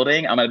this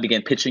building. I'm going to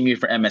begin pitching you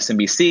for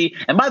MSNBC.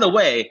 And by the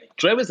way,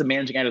 Joy was the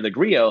managing editor of the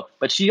Grio,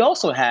 but she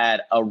also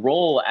had a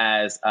role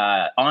as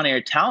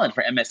on-air talent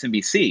for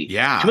MSNBC.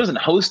 Yeah. She wasn't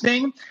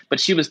hosting, but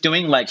she was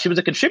doing she was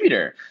a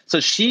contributor. So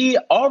she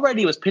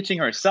already was pitching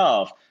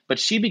herself, but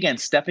she began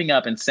stepping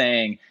up and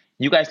saying,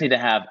 you guys need to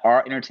have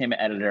our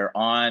entertainment editor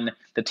on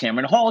the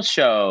Tamron Hall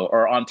show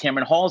or on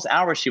Tamron Hall's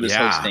hour she was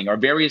hosting or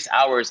various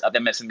hours of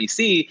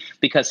MSNBC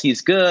because he's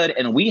good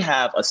and we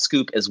have a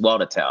scoop as well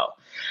to tell.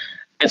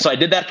 And so I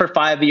did that for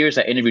 5 years.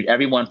 I interviewed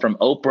everyone from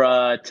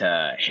Oprah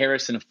to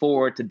Harrison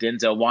Ford to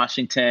Denzel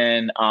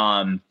Washington.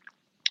 I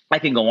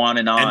can go on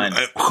and on.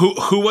 And,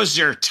 who was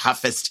your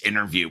toughest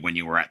interview when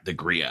you were at the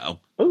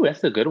Grio? Oh,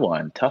 that's a good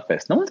one.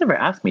 Toughest. No one's ever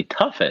asked me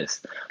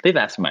toughest. They've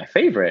asked my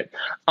favorite.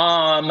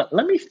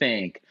 Let me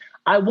think.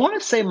 I want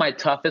to say my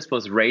toughest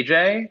was Ray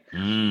J.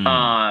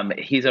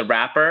 He's a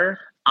rapper.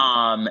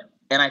 And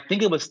I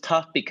think it was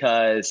tough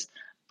because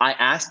I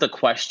asked a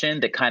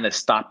question that kind of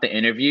stopped the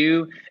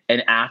interview.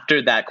 And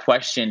after that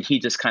question, he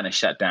just kind of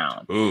shut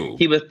down. Ooh.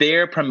 He was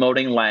there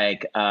promoting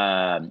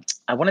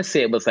I want to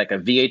say it was like a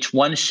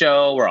VH1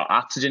 show or an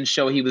Oxygen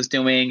show he was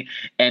doing.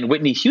 And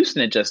Whitney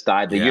Houston had just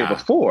died the year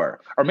before,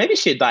 or maybe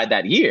she had died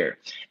that year.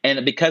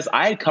 And because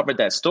I had covered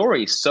that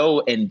story so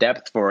in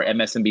depth for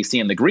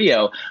MSNBC and The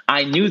Griot,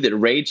 I knew that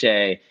Ray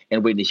J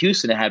and Whitney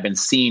Houston had been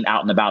seen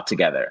out and about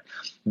together.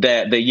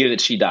 The year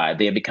that she died,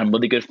 they had become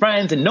really good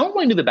friends, and no one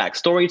really knew the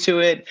backstory to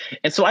it.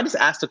 And so I just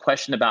asked a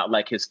question about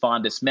like his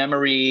fondest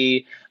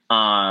memory,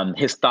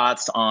 his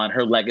thoughts on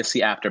her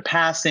legacy after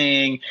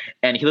passing.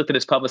 And he looked at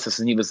his publicist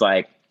and he was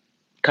like,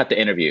 cut the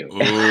interview.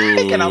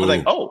 And I was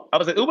like, ooh,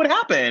 what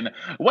happened?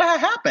 What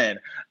happened?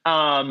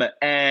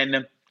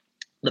 And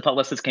the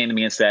publicist came to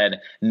me and said,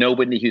 no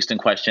Whitney Houston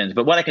questions.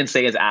 But what I can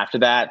say is after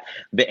that,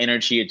 the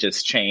energy had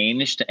just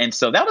changed. And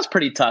so that was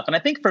pretty tough. And I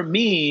think for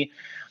me,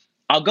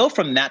 I'll go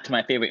from that to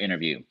my favorite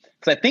interview.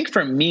 Because I think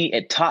for me,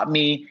 it taught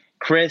me,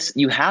 Chris,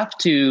 you have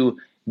to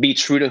be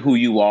true to who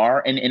you are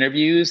in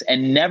interviews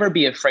and never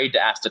be afraid to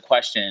ask the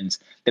questions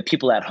that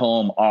people at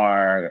home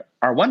are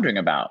wondering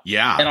about.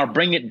 Yeah. And I'll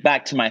bring it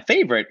back to my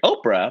favorite,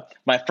 Oprah.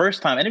 My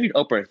first time, I interviewed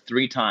Oprah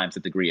 3 times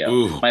at the Griot.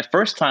 Ooh. My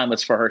first time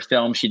was for her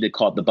film she did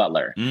called The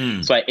Butler.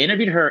 So I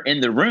interviewed her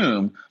in the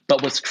room.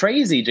 But what's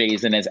crazy,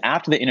 Jason, is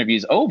after the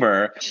interview's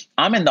over,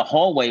 I'm in the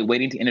hallway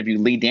waiting to interview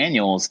Lee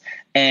Daniels.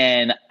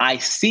 And I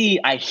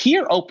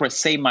hear Oprah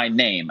say my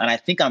name, and I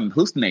think I'm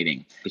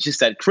hallucinating. She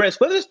said,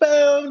 Chris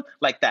Witherspoon,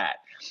 like that.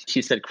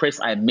 She said, Chris,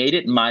 I made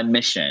it my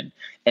mission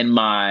and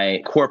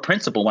my core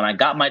principle. When I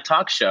got my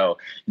talk show,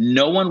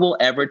 no one will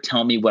ever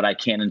tell me what I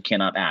can and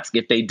cannot ask.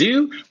 If they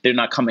do, they're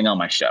not coming on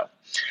my show.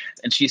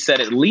 And she said,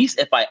 at least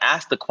if I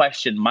ask the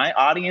question, my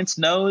audience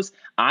knows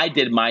I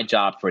did my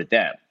job for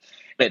them.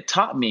 It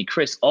taught me,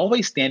 Chris,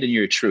 always stand in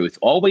your truth.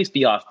 Always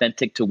be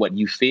authentic to what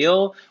you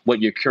feel,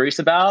 what you're curious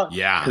about.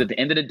 Yeah. Because at the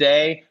end of the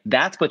day,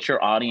 that's what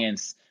your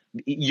audience,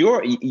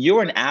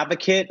 you're an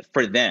advocate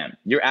for them.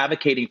 You're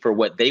advocating for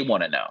what they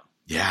want to know.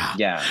 Yeah.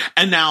 Yeah.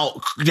 And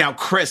now,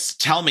 Chris,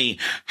 tell me,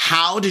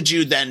 how did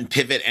you then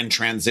pivot and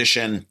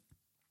transition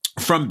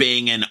from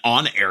being an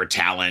on-air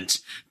talent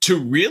to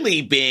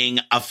really being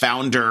a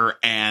founder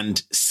and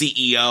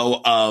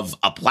CEO of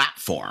a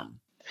platform?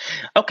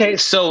 Okay,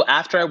 so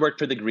after I worked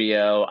for The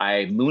Griot,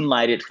 I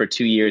moonlighted for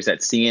 2 years at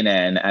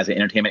CNN as an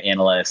entertainment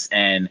analyst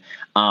and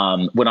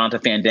went on to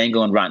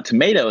Fandango and Rotten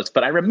Tomatoes.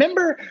 But I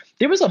remember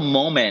there was a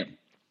moment,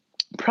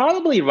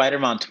 probably right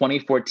around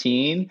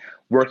 2014,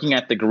 working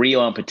at The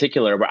Griot in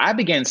particular, where I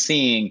began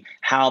seeing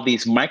how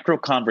these micro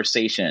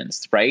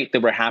conversations, right,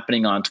 that were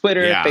happening on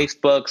Twitter,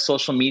 Facebook,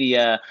 social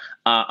media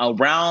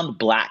around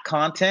Black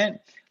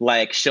content,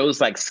 like shows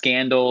like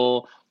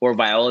Scandal or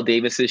Viola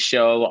Davis's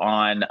show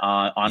on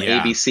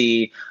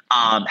ABC,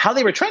 how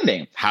they were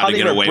trending. How to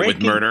Get Away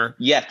with Murder.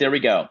 Yes, there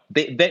we go.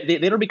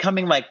 They were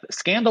becoming like,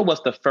 Scandal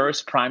was the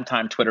first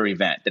primetime Twitter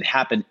event that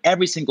happened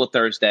every single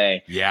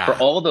Thursday for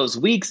all those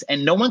weeks.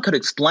 And no one could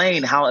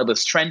explain how it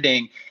was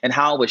trending and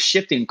how it was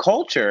shifting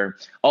culture.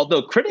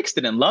 Although critics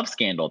didn't love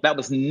Scandal. That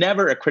was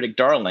never a critic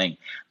darling.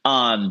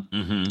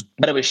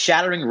 But it was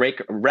shattering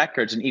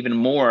records, and even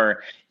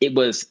more, it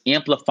was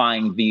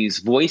amplifying these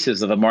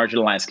voices of a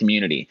marginalized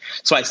community.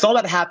 So I saw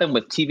that happen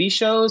with TV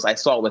shows. I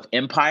saw it with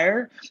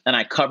Empire, and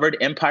I covered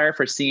Empire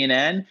for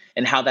CNN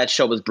and how that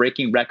show was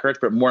breaking records,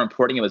 but more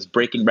important, it was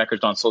breaking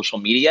records on social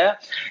media.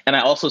 And I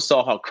also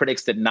saw how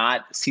critics did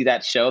not see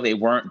that show. They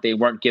weren't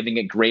giving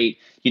it great,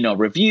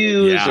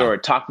 reviews or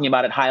talking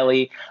about it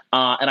highly.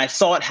 And I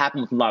saw it happen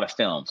with a lot of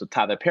films, with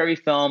Tyler Perry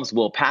films,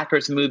 Will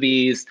Packer's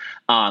movies,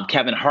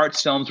 Kevin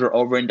Hart's films were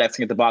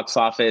over-indexing at the box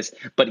office,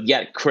 but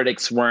yet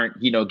critics weren't,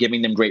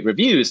 giving them great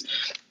reviews.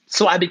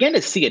 So I began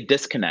to see a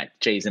disconnect,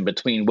 Jason,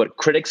 between what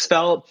critics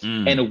felt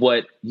and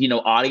what,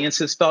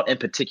 audiences felt, in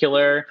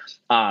particular,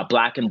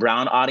 Black and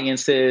brown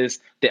audiences,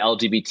 the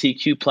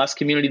LGBTQ plus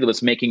community that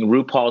was making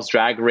RuPaul's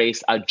Drag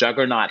Race a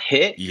juggernaut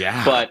hit.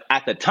 Yeah. But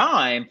at the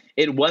time,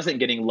 it wasn't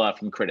getting love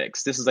from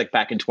critics. This is like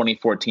back in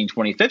 2014,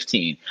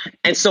 2015.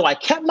 And so I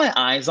kept my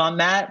eyes on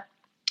that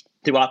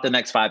throughout the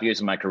next 5 years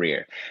of my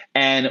career.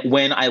 And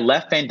when I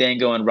left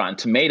Fandango and Rotten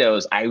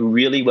Tomatoes, I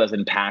really was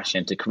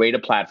impassioned to create a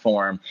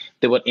platform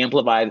that would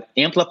amplify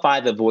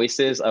the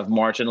voices of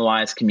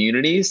marginalized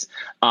communities,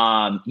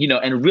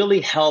 and really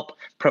help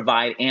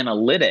provide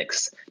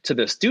analytics to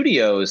the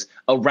studios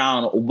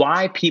around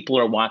why people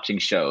are watching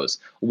shows.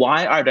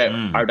 Why are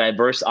our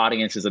diverse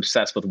audiences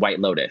obsessed with White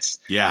Lotus?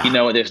 Yeah.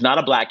 There's not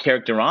a Black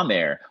character on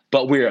there,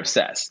 but we're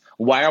obsessed.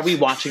 Why are we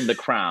watching The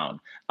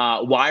Crown?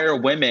 Why are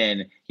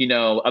women,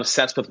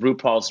 obsessed with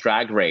RuPaul's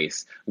Drag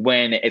Race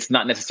when it's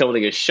not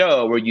necessarily a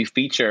show where you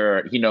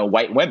feature,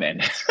 white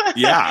women?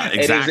 Yeah,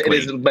 exactly.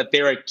 It is, but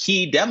they're a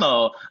key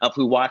demo of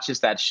who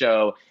watches that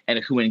show and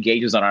who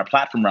engages on our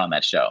platform around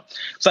that show.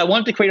 So I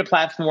wanted to create a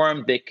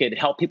platform that could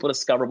help people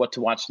discover what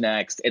to watch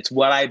next. It's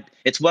what I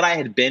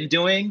had been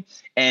doing.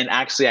 And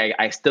actually,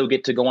 I still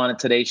get to go on a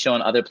Today Show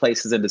and other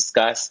places and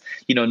discuss,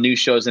 new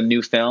shows and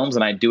new films.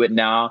 And I do it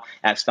now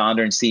as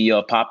founder and CEO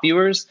of Pop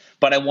Viewers.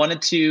 But I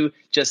wanted to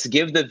just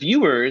give the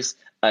viewers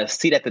a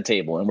seat at the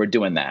table, and we're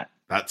doing that.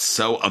 That's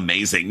so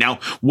amazing. Now,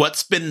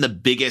 what's been the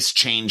biggest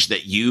change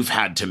that you've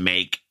had to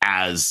make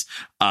as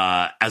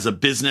a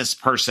business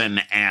person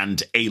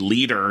and a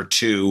leader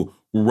to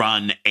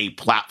run a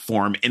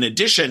platform in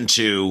addition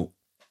to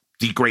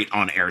the great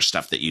on-air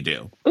stuff that you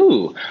do?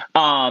 Ooh,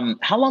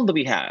 how long do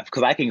we have?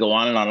 Because I can go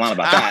on and on and on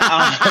about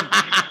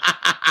that.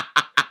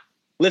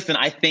 Listen,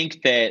 I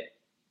think that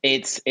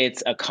it's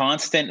a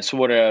constant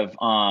sort of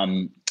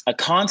a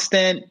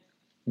constant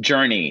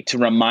journey to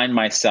remind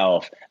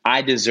myself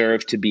I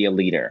deserve to be a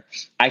leader.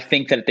 I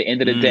think that at the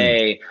end of the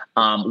day,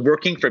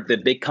 working for the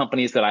big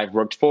companies that I've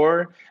worked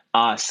for,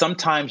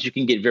 sometimes you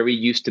can get very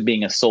used to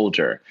being a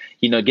soldier.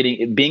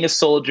 Being a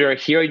soldier,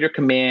 here are your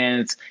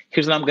commands.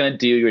 Here's what I'm going to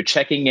do. You're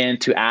checking in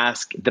to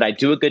ask, did I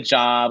do a good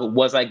job?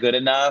 Was I good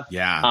enough?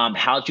 Yeah.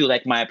 How'd you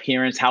like my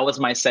appearance? How was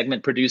my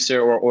segment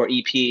producer or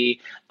EP? Do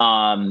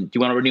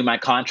you want to renew my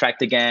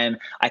contract again?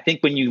 I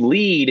think when you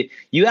lead,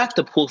 you have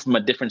to pull from a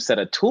different set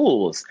of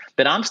tools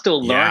that I'm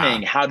still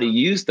learning how to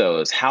use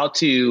those, how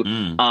to,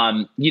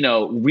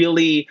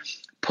 really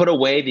put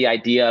away the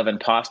idea of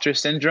imposter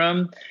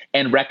syndrome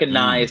and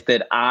recognize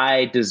that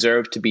I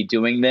deserve to be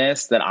doing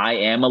this, that I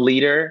am a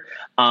leader,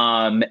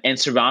 and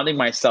surrounding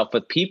myself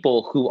with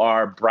people who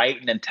are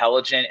bright and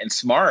intelligent and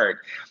smart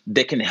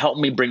that can help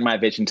me bring my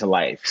vision to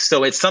life.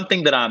 So it's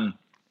something that I'm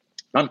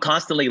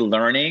constantly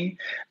learning.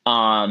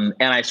 And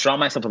I surround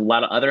myself with a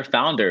lot of other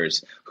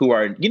founders who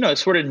are,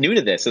 sort of new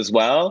to this as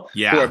well,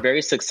 who are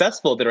very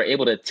successful, that are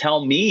able to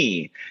tell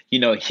me,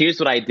 here's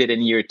what I did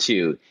in year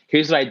 2.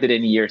 Here's what I did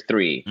in year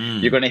 3.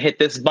 You're going to hit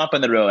this bump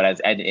in the road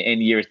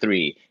in year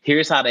 3.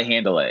 Here's how to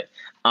handle it.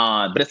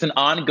 But it's an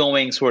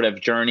ongoing sort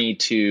of journey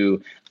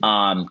to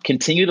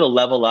continue to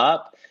level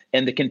up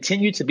and to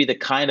continue to be the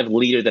kind of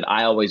leader that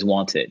I always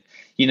wanted.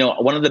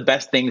 One of the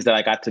best things that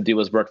I got to do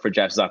was work for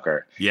Jeff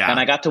Zucker. Yeah. And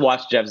I got to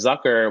watch Jeff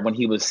Zucker when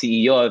he was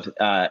CEO of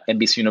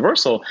NBC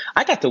Universal.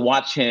 I got to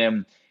watch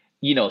him,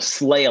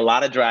 slay a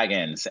lot of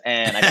dragons.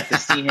 And I got to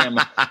see him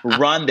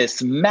run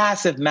this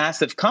massive,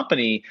 massive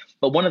company.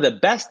 But one of the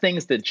best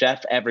things that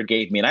Jeff ever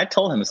gave me, and I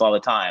told him this all the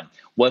time,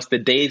 was the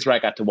days where I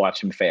got to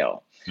watch him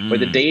fail. Were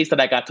the days that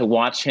I got to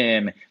watch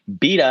him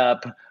beat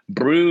up,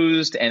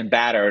 bruised, and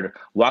battered,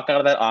 walk out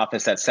of that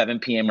office at 7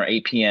 p.m. or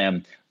 8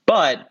 p.m.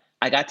 But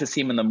I got to see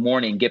him in the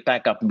morning, get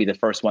back up and be the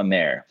first one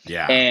there.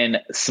 Yeah.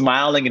 And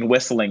smiling and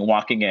whistling,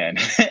 walking in.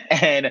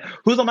 And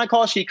who's on my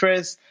call sheet,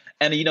 Chris?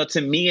 And,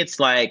 to me, it's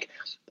like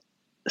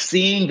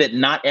seeing that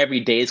not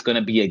every day is going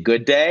to be a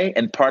good day.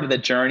 And part of the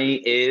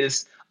journey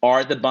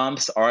are the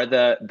bumps, are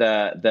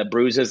the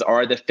bruises,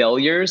 are the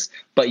failures,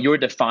 but you're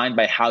defined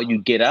by how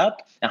you get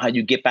up and how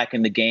you get back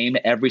in the game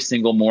every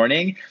single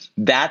morning.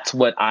 That's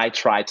what I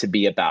try to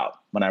be about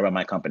when I run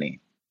my company.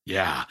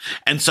 Yeah.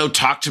 And so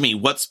talk to me,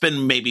 what's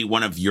been maybe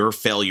one of your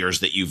failures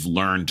that you've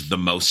learned the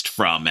most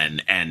from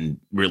and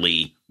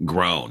really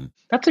grown?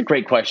 That's a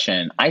great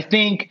question. I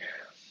think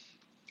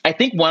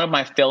one of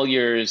my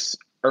failures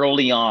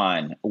early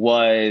on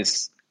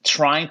was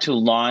trying to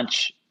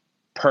launch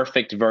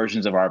perfect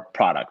versions of our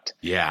product.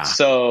 Yeah.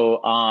 So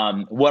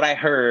what I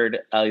heard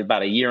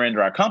about a year into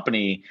our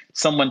company,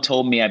 someone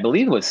told me, I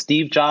believe it was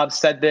Steve Jobs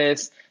said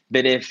this,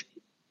 that if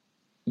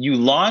you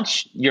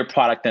launch your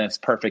product and it's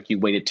perfect, you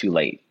waited too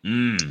late.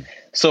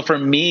 So for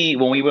me,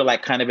 when we were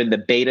like kind of in the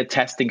beta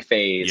testing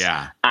phase,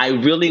 I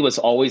really was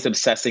always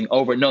obsessing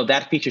over, no,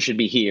 that feature should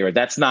be here.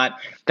 That's not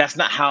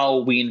how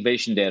we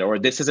envisioned it, or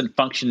this isn't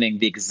functioning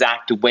the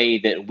exact way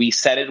that we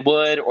said it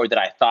would, or that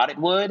I thought it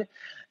would.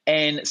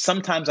 And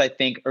sometimes I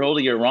think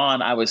earlier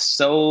on, I was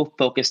so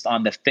focused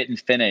on the fit and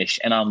finish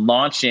and on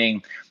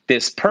launching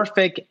this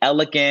perfect,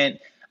 elegant,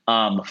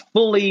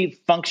 fully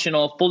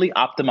functional, fully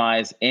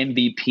optimized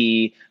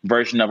MVP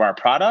version of our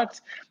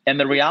product. And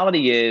the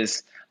reality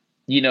is,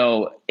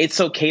 it's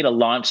okay to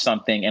launch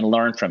something and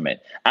learn from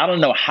it. I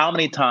don't know how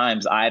many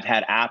times I've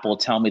had Apple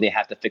tell me they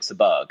have to fix a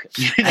bug,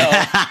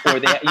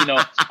 or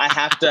I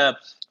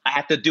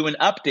have to do an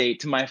update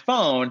to my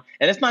phone.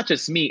 And it's not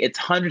just me, it's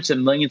hundreds of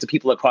millions of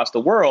people across the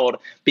world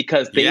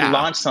because they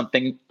launched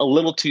something a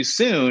little too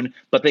soon,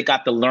 but they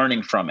got the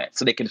learning from it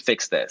so they can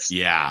fix this.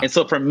 Yeah. And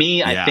so for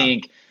me, I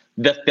think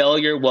the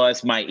failure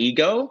was my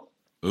ego.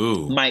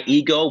 My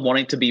ego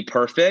wanting to be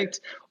perfect.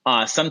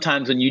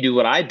 Sometimes when you do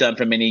what I've done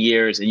for many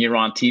years and you're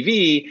on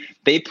TV,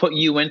 they put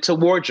you into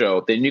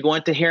wardrobe, then you go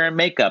into hair and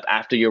makeup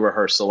after your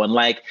rehearsal. And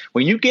like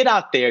when you get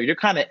out there, you're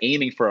kind of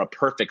aiming for a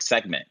perfect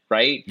segment,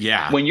 right?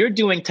 Yeah. When you're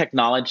doing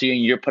technology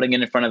and you're putting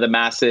it in front of the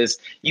masses,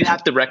 you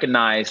have to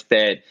recognize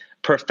that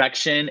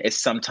perfection is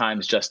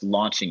sometimes just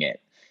launching it.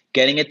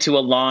 Getting it to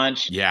a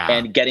launch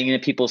and getting it in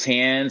people's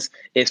hands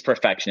is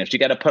perfection. If you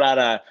got to put out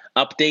a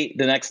update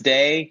the next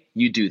day,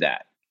 you do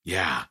that.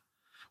 Yeah.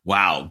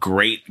 Wow.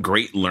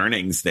 Great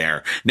learnings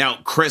there. Now,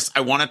 Chris,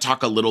 I want to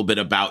talk a little bit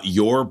about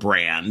your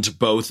brand,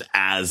 both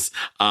as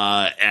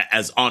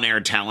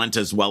on-air talent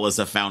as well as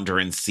a founder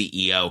and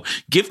CEO.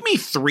 Give me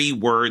 3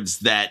 words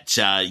that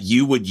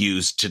you would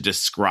use to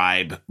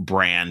describe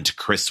brand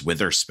Chris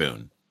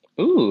Witherspoon.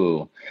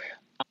 Ooh,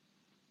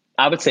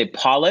 I would say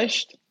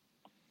polished,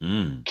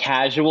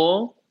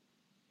 casual,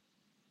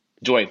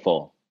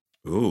 joyful.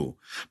 Ooh,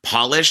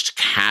 polished,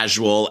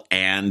 casual,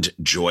 and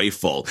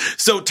joyful.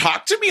 So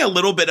talk to me a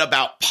little bit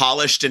about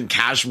polished and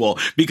casual,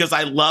 because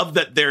I love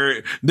that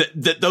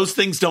that those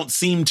things don't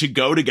seem to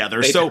go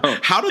together. So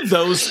how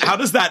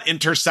does that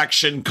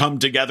intersection come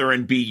together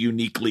and be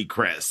uniquely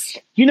Chris?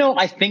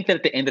 I think that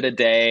at the end of the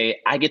day,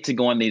 I get to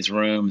go in these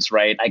rooms,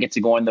 right? I get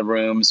to go in the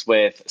rooms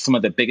with some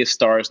of the biggest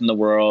stars in the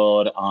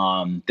world,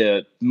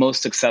 the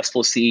most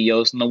successful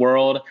CEOs in the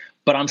world.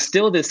 But I'm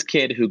still this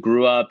kid who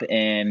grew up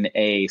in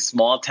a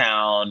small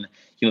town.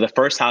 The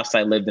first house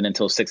I lived in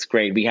until 6th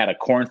grade, we had a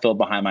cornfield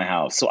behind my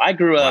house. So I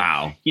grew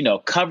up,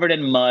 covered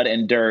in mud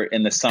and dirt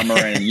in the summer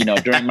and,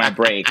 during my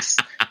breaks.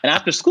 And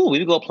after school, we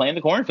would go play in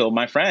the cornfield with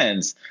my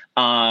friends.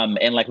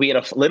 And like we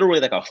had literally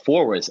like a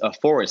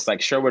forest,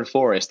 like Sherwood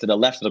Forest to the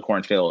left of the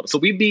cornfield. So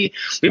we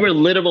were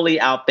literally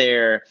out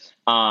there,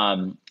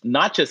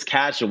 not just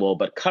casual,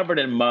 but covered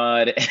in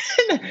mud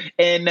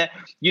and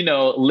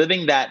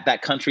living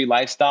that country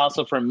lifestyle.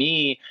 So for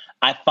me,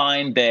 I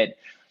find that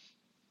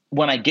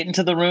when I get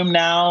into the room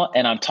now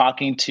and I'm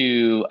talking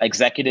to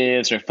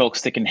executives or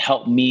folks that can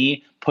help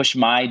me push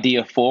my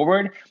idea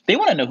forward, they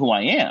want to know who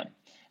I am.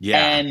 Yeah.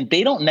 And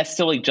they don't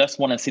necessarily just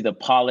want to see the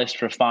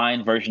polished,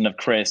 refined version of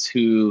Chris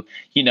who,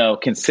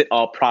 can sit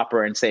all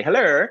proper and say,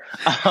 hello.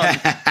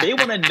 They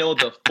want to know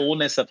the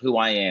fullness of who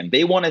I am.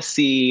 They want to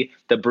see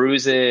the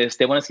bruises.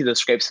 They want to see the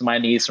scrapes on my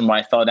knees from when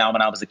I fell down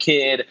when I was a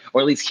kid,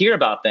 or at least hear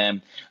about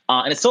them.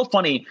 And it's so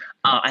funny.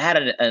 I had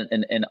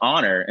an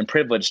honor and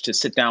privilege to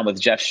sit down with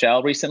Jeff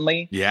Shell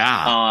recently.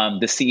 Yeah.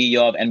 The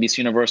CEO of NBC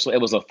Universal. It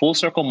was a full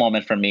circle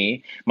moment for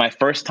me. My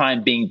first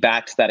time being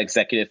back to that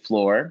executive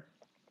floor.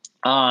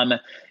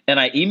 And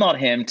I emailed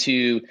him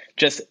to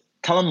just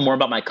tell him more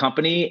about my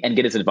company and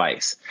get his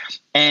advice.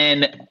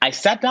 And I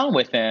sat down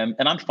with him,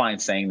 and I'm fine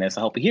saying this,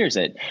 I hope he hears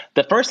it.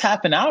 The first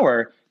half an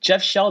hour,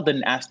 Jeff Shell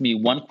didn't ask me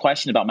one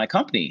question about my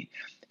company.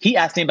 He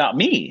asked me about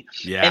me.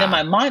 Yeah. And in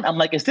my mind, I'm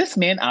like, is this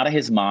man out of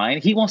his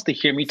mind? He wants to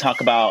hear me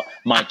talk about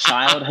my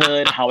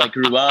childhood, how I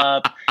grew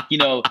up.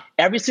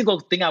 Every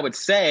single thing I would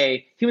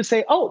say, he would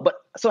say, oh,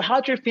 but so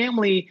how'd your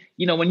family,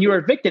 when you were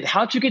evicted,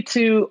 how'd you get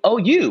to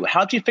OU?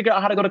 How'd you figure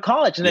out how to go to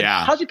college? And then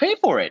how'd you pay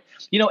for it?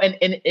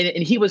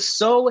 And he was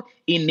so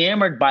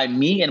enamored by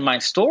me and my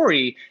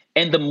story.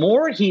 And the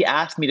more he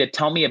asked me to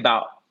tell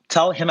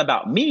him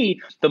about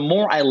me, the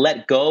more I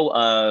let go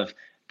of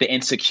the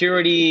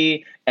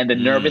insecurity and the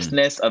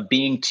nervousness of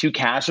being too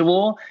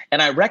casual.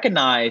 And I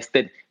recognized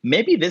that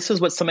maybe this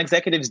is what some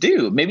executives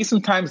do. Maybe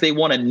sometimes they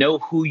want to know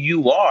who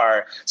you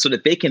are so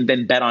that they can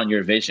then bet on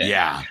your vision.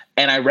 Yeah.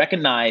 And I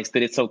recognized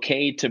that it's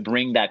okay to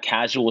bring that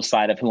casual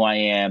side of who I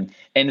am.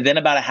 And then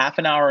about a half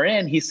an hour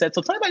in, he said,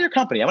 so tell me about your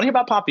company. I want to hear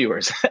about Pop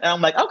Viewers. And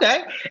I'm like,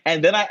 okay.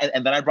 And then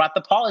I brought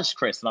the polished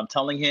Chris, and I'm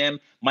telling him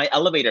my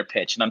elevator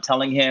pitch, and I'm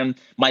telling him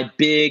my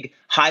big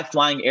high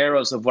flying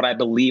arrows of what I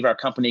believe our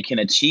company can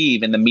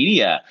achieve in the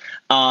media.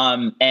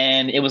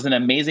 And it was an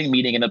amazing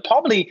meeting. And it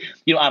probably,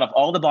 out of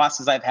all the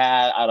bosses I've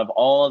had, out of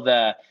all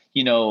the,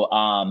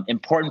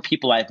 important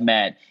people I've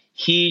met,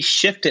 he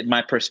shifted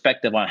my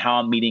perspective on how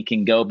a meeting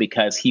can go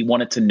because he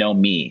wanted to know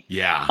me.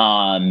 Yeah.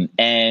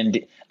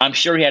 And I'm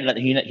sure he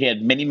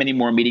had many, many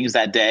more meetings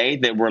that day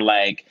that were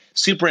like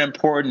super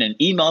important and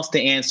emails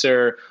to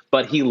answer,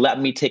 but he let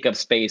me take up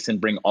space and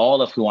bring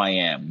all of who I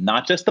am,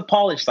 not just the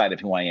polished side of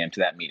who I am,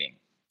 to that meeting.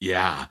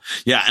 Yeah.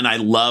 Yeah. And I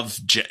love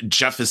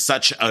Jeff is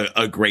such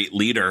a great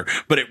leader,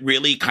 but it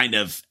really kind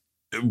of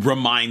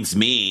reminds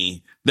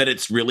me that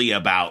it's really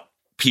about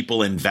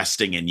people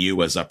investing in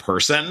you as a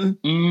person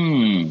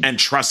and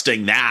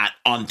trusting that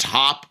on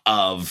top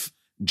of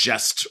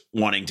just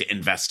wanting to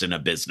invest in a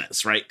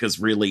business, right? Because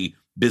really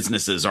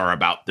businesses are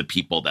about the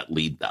people that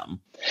lead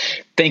them.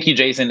 Thank you,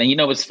 Jason. And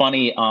it's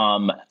funny,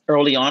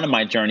 early on in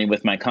my journey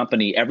with my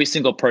company, every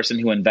single person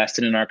who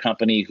invested in our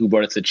company, who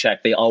wrote us a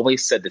check, they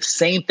always said the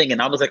same thing.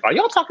 And I was like, are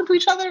y'all talking to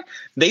each other?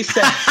 They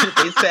said,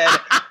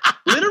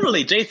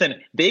 literally, Jason,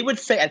 they would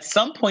say at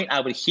some point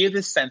I would hear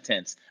this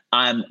sentence,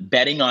 I'm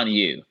betting on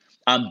you.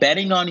 I'm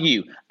betting on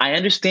you. I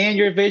understand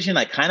your vision.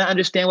 I kind of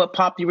understand what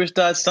Pop Viewers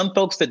does. Some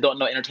folks that don't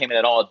know entertainment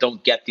at all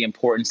don't get the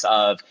importance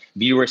of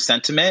viewer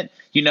sentiment,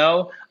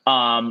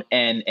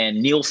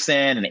 and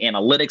Nielsen and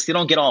analytics. They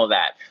don't get all of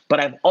that. But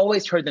I've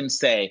always heard them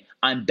say,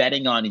 I'm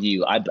betting on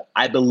you.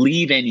 I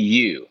believe in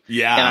you.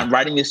 Yeah. And I'm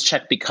writing this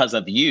check because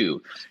of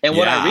you. And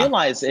what I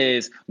realize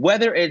is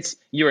whether it's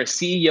you're a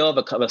CEO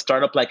of a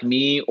startup like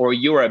me, or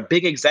you're a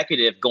big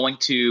executive going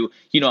to,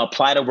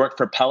 apply to work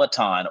for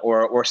Peloton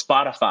or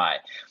Spotify,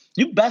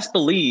 you best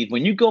believe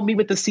when you go meet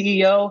with the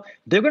CEO,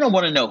 they're going to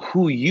want to know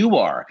who you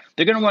are.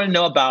 They're going to want to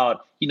know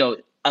about,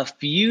 a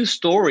few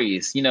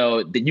stories,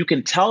 that you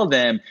can tell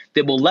them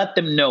that will let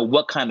them know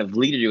what kind of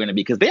leader you're going to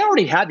be, because they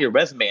already have your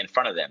resume in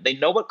front of them. They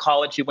know what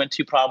college you went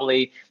to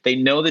probably. They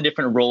know the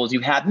different roles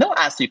you have. They'll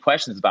ask you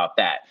questions about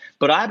that.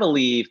 But I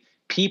believe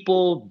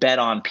people bet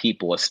on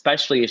people,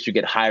 especially as you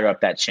get higher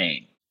up that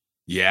chain.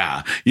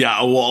 Yeah.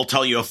 Yeah. Well, I'll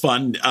tell you a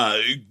fun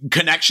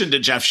connection to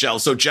Jeff Shell.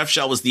 So Jeff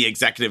Shell was the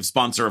executive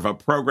sponsor of a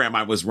program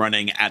I was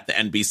running at the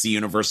NBC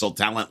Universal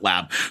Talent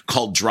Lab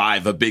called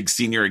Drive, a big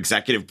senior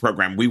executive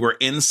program. We were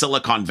in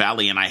Silicon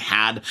Valley, and I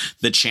had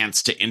the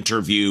chance to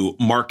interview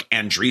Mark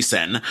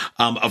Andreessen,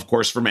 of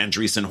course, from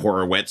Andreessen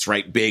Horowitz,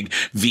 right? Big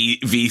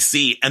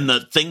VC. And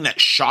the thing that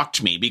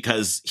shocked me,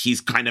 because he's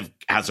kind of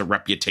has a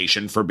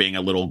reputation for being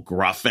a little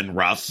gruff and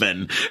rough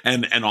and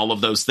all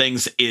of those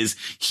things, is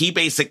he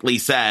basically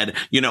said,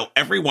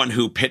 everyone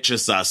who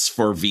pitches us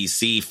for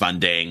VC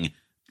funding,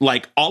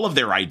 like, all of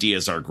their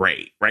ideas are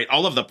great, right?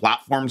 All of the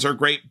platforms are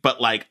great,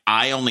 but like,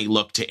 I only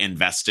look to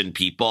invest in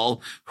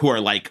people who are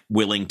like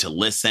willing to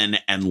listen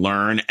and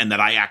learn, and that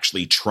I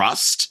actually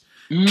trust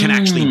can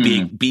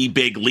actually be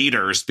big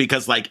leaders,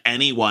 because like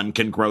anyone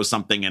can grow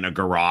something in a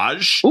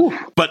garage. Ooh.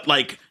 But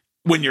like,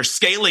 when you're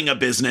scaling a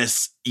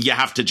business, you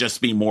have to just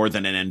be more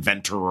than an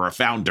inventor or a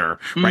founder,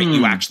 right?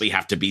 You actually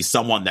have to be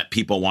someone that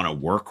people want to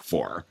work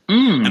for.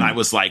 And I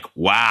was like,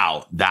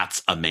 wow,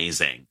 that's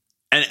amazing.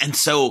 And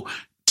so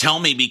tell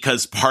me,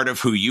 because part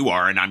of who you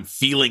are, and I'm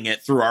feeling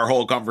it through our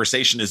whole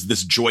conversation, is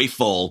this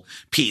joyful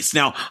piece.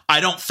 Now, I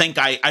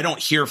don't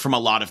hear from a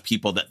lot of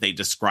people that they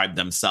describe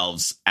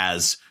themselves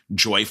as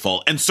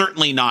joyful, and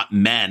certainly not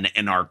men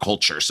in our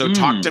culture. So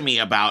talk to me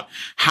about,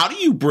 how do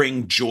you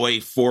bring joy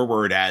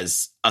forward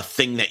as a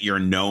thing that you're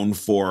known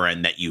for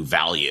and that you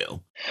value?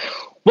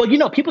 Well,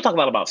 people talk a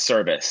lot about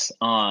service,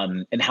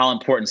 and how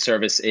important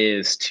service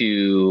is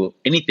to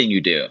anything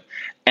you do.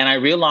 And I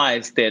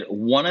realized that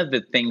one of the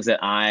things that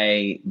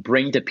I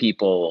bring to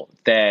people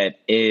that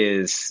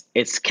it's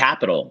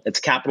capital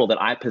that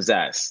I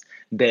possess,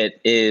 that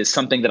is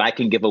something that I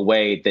can give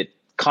away that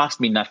cost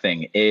me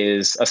nothing,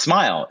 is a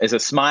smile. It's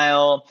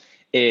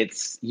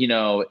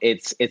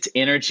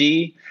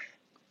energy.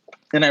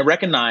 And I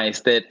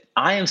recognize that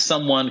I am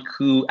someone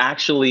who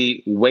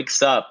actually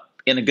wakes up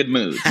in a good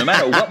mood, no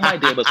matter what my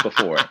day was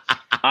before.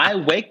 I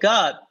wake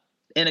up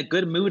in a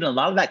good mood, and a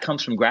lot of that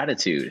comes from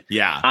gratitude.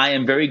 Yeah, I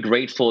am very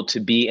grateful to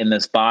be in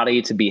this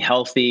body, to be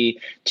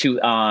healthy, to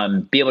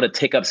be able to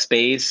take up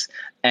space,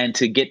 and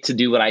to get to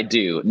do what I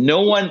do.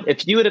 No one,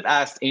 if you would have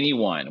asked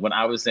anyone when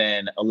I was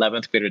in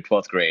 11th grade or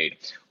 12th grade,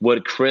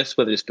 would Chris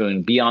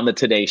Witherspoon be on the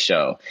Today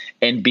Show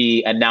and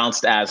be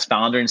announced as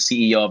founder and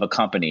CEO of a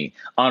company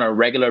on a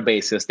regular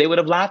basis, they would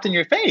have laughed in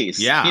your face.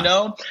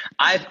 Yeah.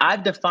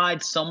 I've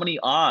defied so many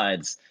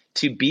odds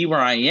to be where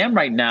I am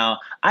right now.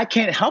 I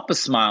can't help but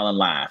smile and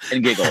laugh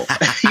and giggle,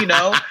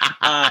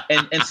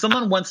 and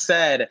someone once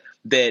said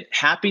that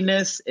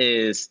happiness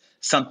is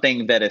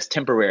something that is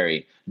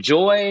temporary.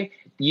 Joy,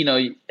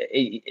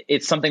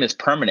 it's something that's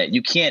permanent.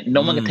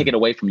 No one can take it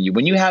away from you.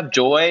 When you have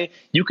joy,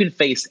 you can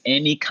face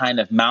any kind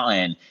of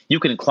mountain.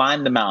 You can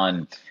climb the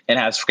mountain and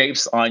have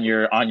scrapes on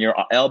your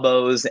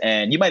elbows,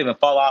 and you might even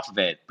fall off of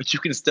it, but you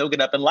can still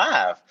get up and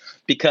laugh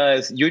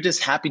because you're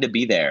just happy to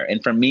be there.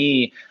 And for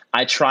me,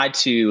 I try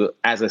to,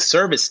 as a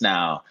service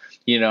now,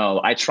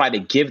 I try to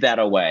give that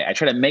away. I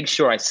try to make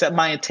sure I set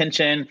my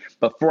intention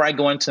before I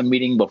go into a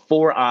meeting,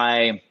 before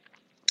I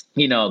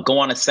go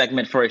on a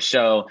segment for a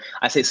show.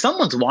 I say,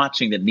 someone's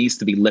watching that needs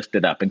to be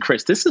lifted up. And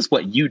Chris, this is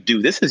what you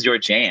do. This is your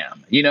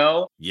jam,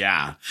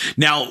 Yeah.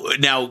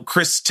 Now,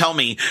 Chris, tell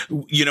me,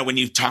 when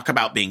you talk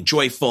about being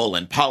joyful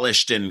and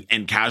polished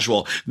and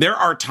casual, there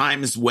are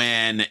times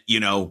when,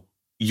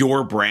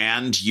 your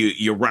brand,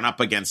 you run up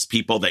against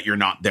people that you're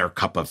not their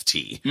cup of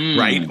tea,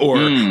 right?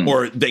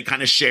 Or they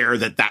kind of share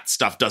that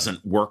stuff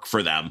doesn't work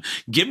for them.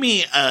 Give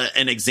me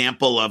an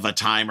example of a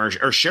time,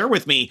 or share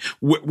with me,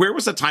 where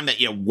was a time that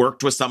you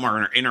worked with someone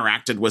or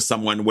interacted with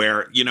someone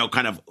where,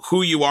 kind of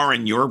who you are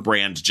and your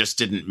brand just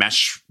didn't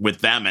mesh with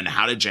them, and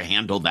how did you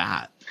handle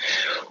that?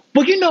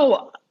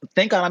 Well,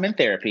 thank God I'm in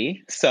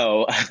therapy.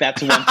 So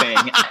that's one thing.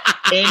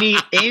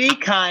 Any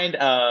kind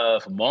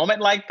of moment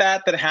like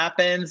that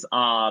happens,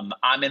 I'm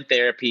in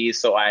therapy.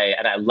 So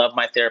I love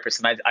my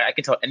therapist. And I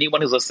can tell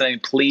anyone who's listening,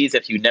 please,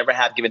 if you never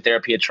have given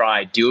therapy a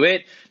try, do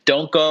it.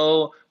 Don't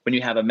go when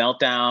you have a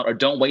meltdown, or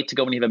don't wait to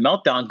go when you have a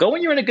meltdown. Go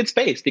when you're in a good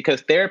space,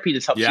 because therapy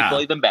just helps you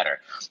feel even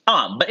better.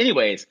 But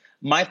anyways,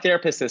 my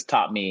therapist has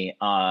taught me,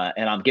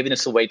 and I'm giving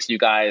this away to you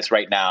guys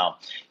right now.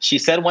 She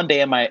said one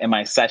day in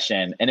my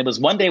session, and it was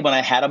one day when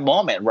I had a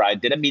moment where I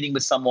did a meeting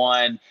with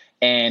someone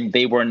and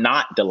they were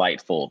not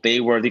delightful. They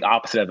were the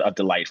opposite of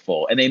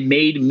delightful. And they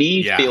made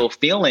me feel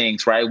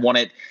feelings where I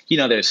wanted,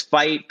 there's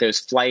fight,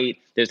 there's flight,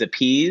 there's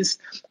appease.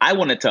 I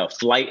wanted to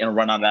flight and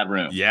run out of that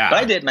room. Yeah. But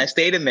I didn't. I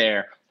stayed in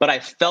there, but I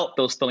felt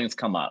those feelings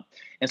come up.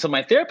 And so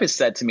my therapist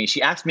said to me,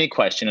 she asked me a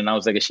question, and I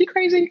was like, is she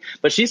crazy?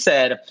 But she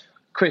said,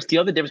 Chris, do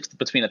you know the difference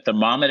between a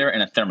thermometer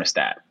and a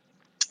thermostat?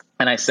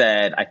 And I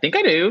said, I think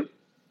I do.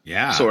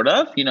 Yeah. Sort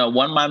of.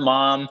 One, my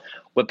mom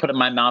would put it in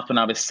my mouth when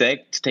I was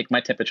sick to take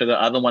my temperature.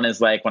 The other one is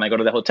like when I go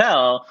to the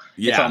hotel,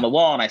 it's on the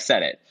wall and I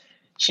set it.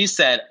 She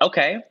said,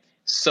 okay,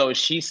 So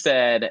she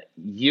said,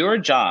 your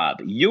job,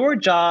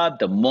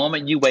 the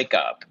moment you wake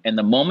up and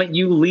the moment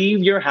you leave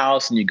your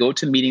house and you go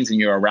to meetings and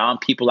you're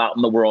around people out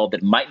in the world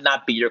that might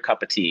not be your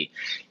cup of tea,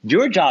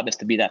 your job is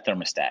to be that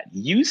thermostat.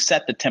 You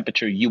set the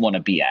temperature you want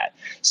to be at.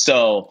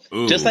 So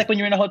just like when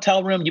you're in a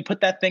hotel room, you put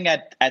that thing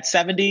at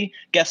 70,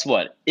 guess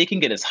what? It can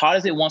get as hot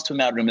as it wants to in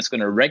that room. It's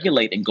going to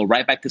regulate and go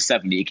right back to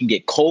 70. It can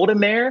get cold in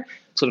there,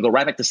 so it'll go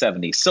right back to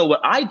 70. So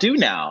what I do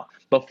now,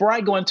 before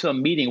I go into a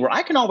meeting where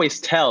I can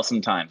always tell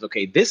sometimes,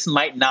 okay, this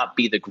might not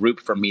be the group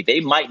for me. They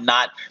might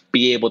not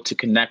be able to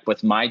connect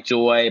with my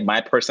joy,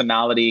 my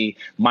personality,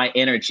 my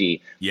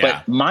energy. Yeah.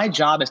 But my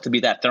job is to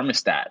be that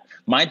thermostat.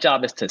 My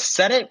job is to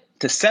set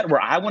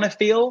where I want to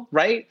feel,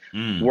 right?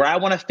 Where I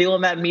want to feel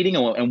in that meeting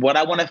and what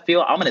I want to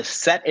feel. I'm going to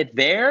set it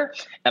there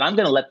and I'm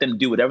going to let them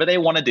do whatever they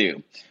want to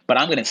do. But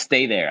I'm going to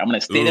stay there. I'm going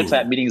to stay there until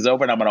that meeting's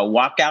over and I'm going to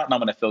walk out and I'm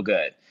going to feel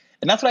good.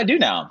 And that's what I do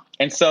now.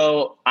 And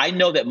so I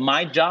know that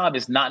my job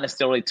is not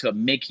necessarily to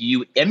make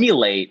you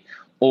emulate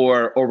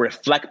or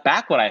reflect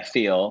back what I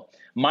feel.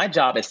 My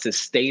job is to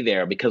stay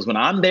there because when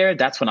I'm there,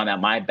 that's when I'm at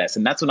my best.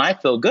 And that's when I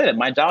feel good. And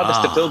my job is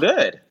to feel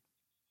good.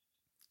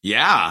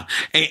 Yeah.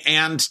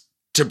 And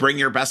to bring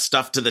your best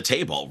stuff to the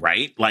table,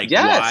 right? Like,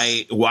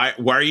 yes. Why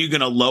are you going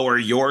to lower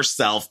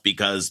yourself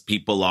because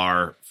people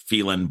are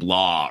feeling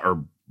blah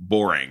or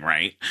boring,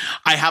 right?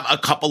 I have a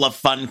couple of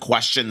fun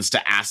questions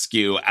to ask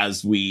you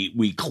as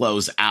we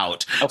close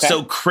out. Okay.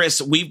 So,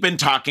 Chris, we've been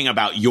talking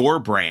about your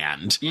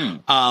brand.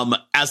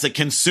 As a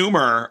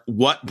consumer,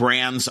 what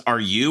brands are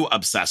you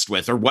obsessed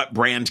with, or what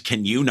brand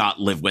can you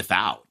not live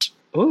without?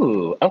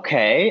 Ooh,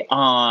 okay.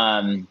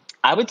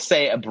 I would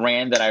say a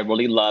brand that I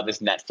really love is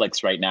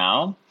Netflix right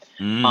now.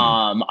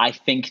 I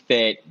think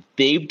that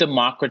they've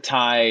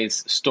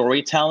democratized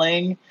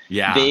storytelling.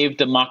 Yeah. They've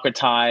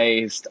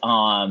democratized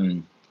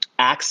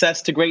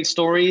access to great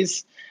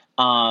stories.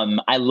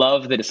 I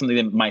love that it's something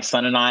that my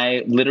son and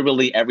I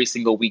literally every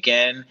single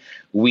weekend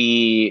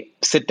we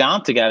sit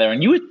down together.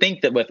 And you would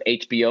think that with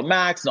HBO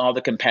Max and all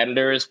the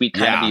competitors, we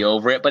kind of be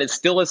over it, but it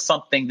still is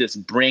something that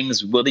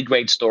brings really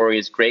great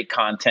stories, great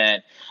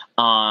content.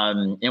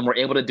 And we're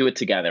able to do it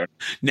together.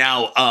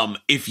 Now,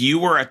 if you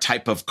were a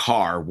type of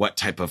car, what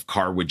type of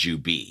car would you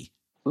be?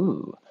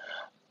 Ooh,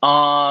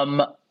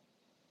 I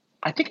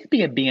think it'd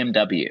be a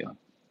BMW.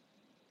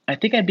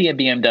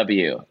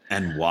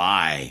 And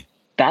why?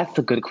 That's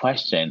a good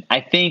question. I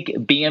think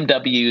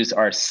BMWs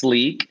are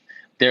sleek.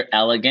 They're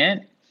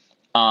elegant,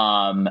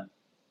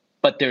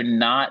 but they're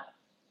not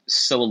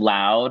so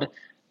loud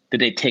that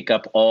they take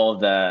up all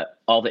the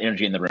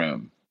energy in the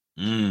room.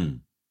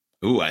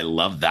 Ooh, I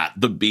love that.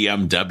 The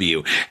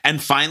BMW.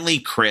 And finally,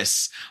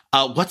 Chris,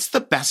 what's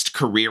the best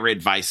career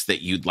advice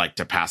that you'd like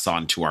to pass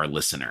on to our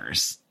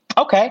listeners?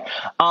 Okay.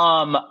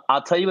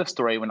 I'll tell you a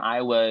story. When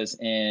I was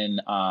in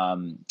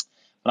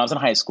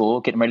high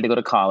school, getting ready to go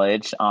to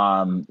college,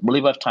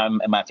 really rough time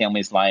in my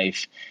family's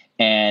life.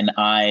 And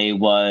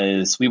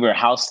we were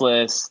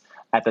houseless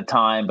at the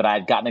time, but I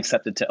had gotten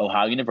accepted to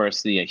Ohio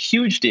University, a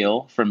huge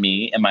deal for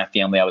me and my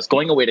family. I was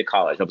going away to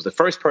college. I was the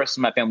first person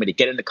in my family to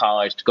get into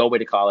college, to go away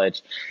to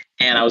college.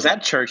 And I was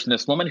at church, and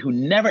this woman who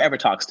never, ever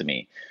talks to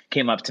me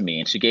came up to me,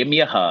 and she gave me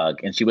a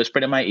hug, and she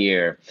whispered in my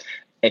ear,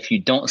 "If you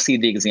don't see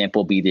the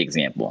example, be the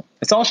example."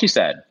 That's all she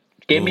said.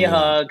 She gave me a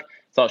hug.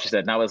 That's all she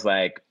said. And I was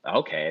like,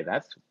 okay,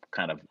 that's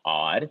kind of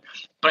odd.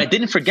 But I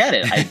didn't forget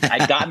it.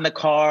 I got in the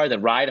car, the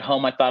ride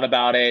home, I thought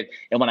about it.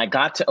 And when I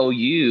got to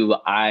OU,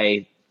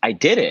 I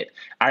did it.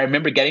 I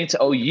remember getting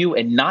to OU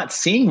and not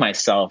seeing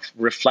myself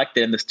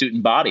reflected in the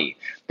student body.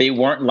 They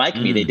weren't like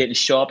me. They didn't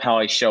show up how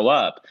I show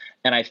up.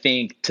 And I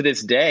think to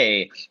this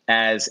day,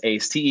 as a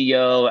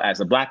CEO,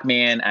 as a Black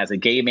man, as a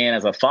gay man,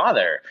 as a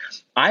father,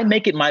 I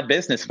make it my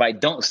business if I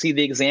don't see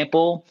the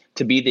example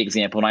to be the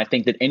example. And I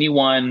think that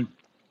anyone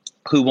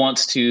who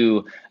wants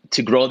to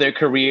grow their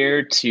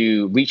career,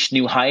 to reach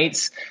new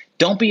heights,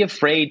 don't be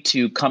afraid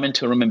to come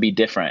into a room and be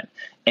different,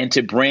 and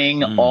to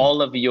bring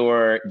all of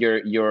the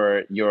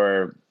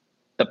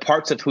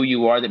parts of who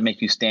you are that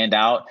make you stand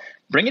out.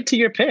 Bring it to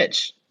your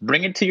pitch,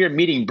 bring it to your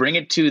meeting, bring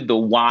it to the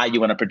why you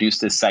want to produce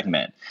this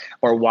segment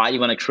or why you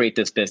want to create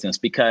this business.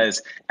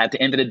 Because at the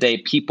end of the day,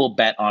 people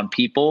bet on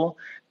people,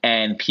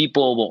 and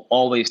people will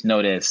always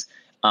notice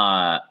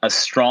a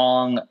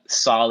strong,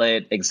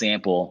 solid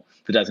example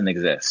that doesn't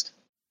exist.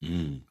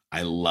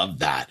 I love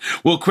that.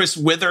 Well, Chris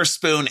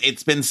Witherspoon,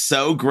 it's been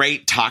so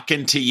great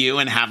talking to you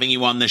and having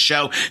you on the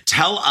show.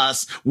 Tell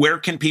us, where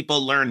can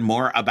people learn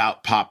more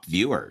about Pop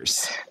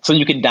Viewers? So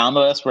you can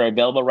download us. We're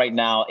available right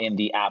now in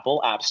the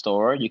Apple App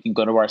Store. You can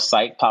go to our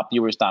site,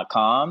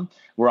 popviewers.com.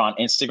 We're on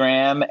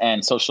Instagram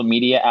and social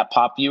media at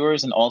Pop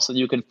Viewers. And also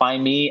you can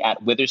find me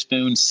at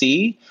Witherspoon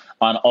C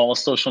on all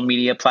social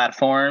media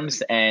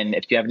platforms. And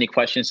if you have any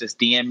questions, just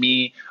DM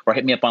me or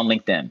hit me up on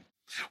LinkedIn.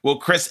 Well,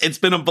 Chris, it's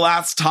been a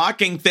blast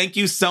talking. Thank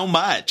you so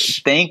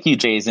much. Thank you,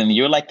 Jason.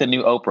 You're like the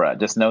new Oprah.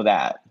 Just know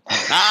that.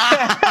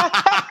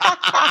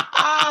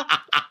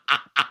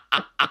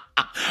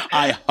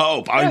 I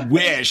hope. I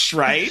wish,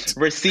 right?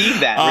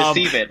 Receive that.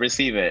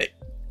 Receive it.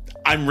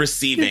 I I'm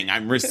receiving.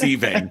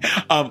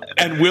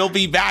 And we'll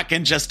be back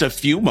in just a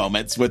few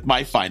moments with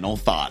my final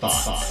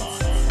thoughts.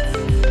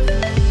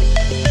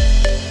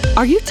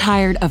 Are you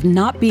tired of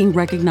not being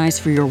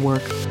recognized for your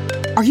work?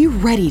 Are you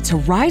ready to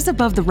rise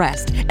above the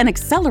rest and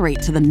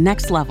accelerate to the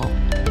next level?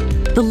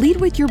 The Lead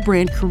with Your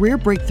Brand Career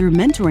Breakthrough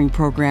Mentoring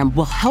Program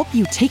will help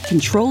you take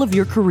control of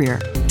your career,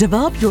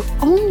 develop your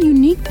own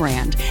unique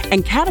brand,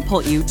 and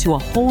catapult you to a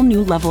whole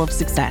new level of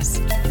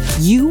success.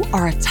 You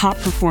are a top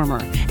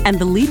performer, and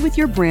the Lead with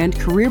Your Brand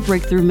Career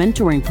Breakthrough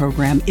Mentoring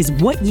Program is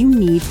what you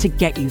need to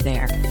get you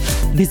there.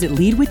 Visit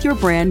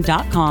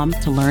leadwithyourbrand.com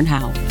to learn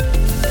how.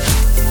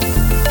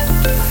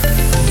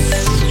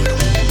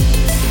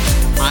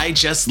 I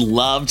just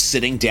loved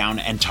sitting down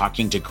and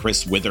talking to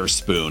Chris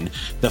Witherspoon,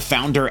 the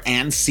founder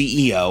and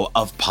CEO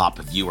of Pop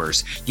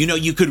Viewers. You know,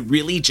 you could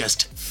really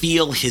just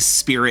feel his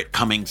spirit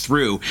coming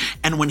through.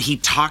 And when he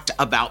talked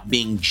about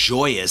being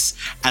joyous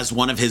as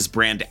one of his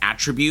brand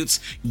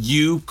attributes,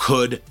 you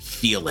could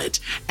feel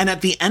it. And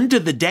at the end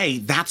of the day,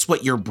 that's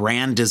what your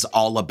brand is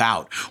all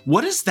about.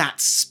 What is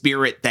that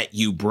spirit that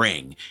you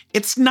bring?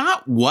 It's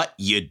not what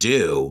you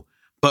do,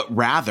 but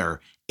rather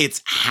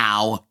it's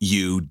how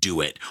you do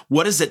it.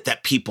 What is it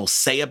that people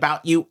say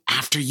about you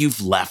after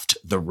you've left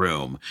the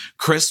room?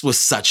 Chris was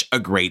such a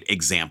great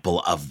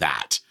example of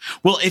that.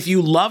 Well, if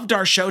you loved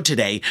our show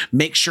today,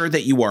 make sure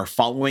that you are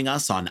following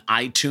us on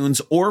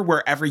iTunes or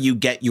wherever you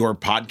get your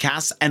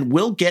podcasts, and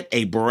we'll get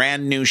a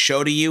brand new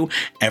show to you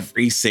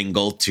every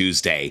single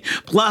Tuesday.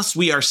 Plus,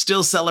 we are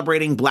still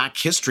celebrating Black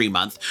History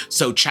Month,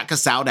 so check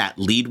us out at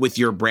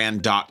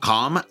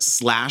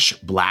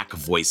leadwithyourbrand.com/Black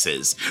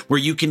Voices, where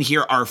you can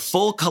hear our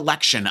full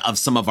collection of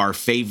some of our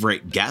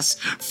favorite guests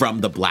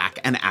from the Black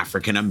and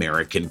African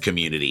American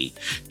community.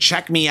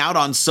 Check me out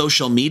on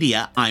social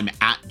media. I'm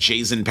at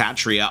Jason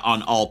Patria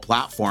on all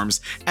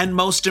platforms. And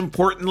most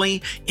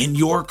importantly, in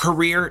your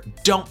career,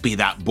 don't be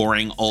that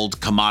boring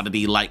old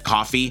commodity like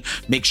coffee.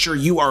 Make sure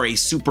you are a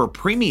super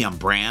premium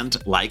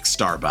brand like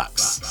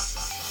Starbucks.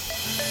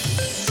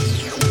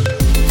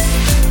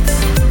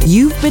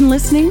 You've been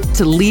listening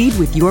to Lead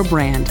with Your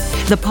Brand,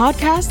 the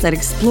podcast that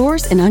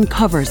explores and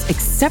uncovers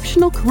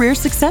exceptional career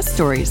success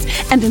stories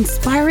and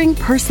inspiring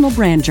personal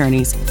brand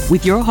journeys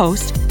with your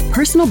host,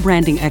 personal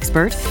branding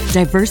expert,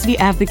 diversity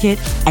advocate,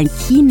 and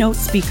keynote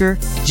speaker,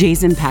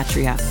 Jason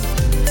Patria.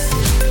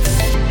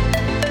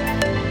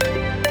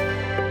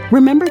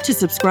 Remember to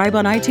subscribe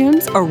on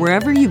iTunes or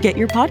wherever you get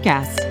your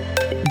podcasts.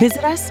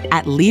 Visit us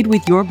at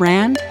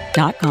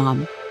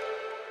leadwithyourbrand.com.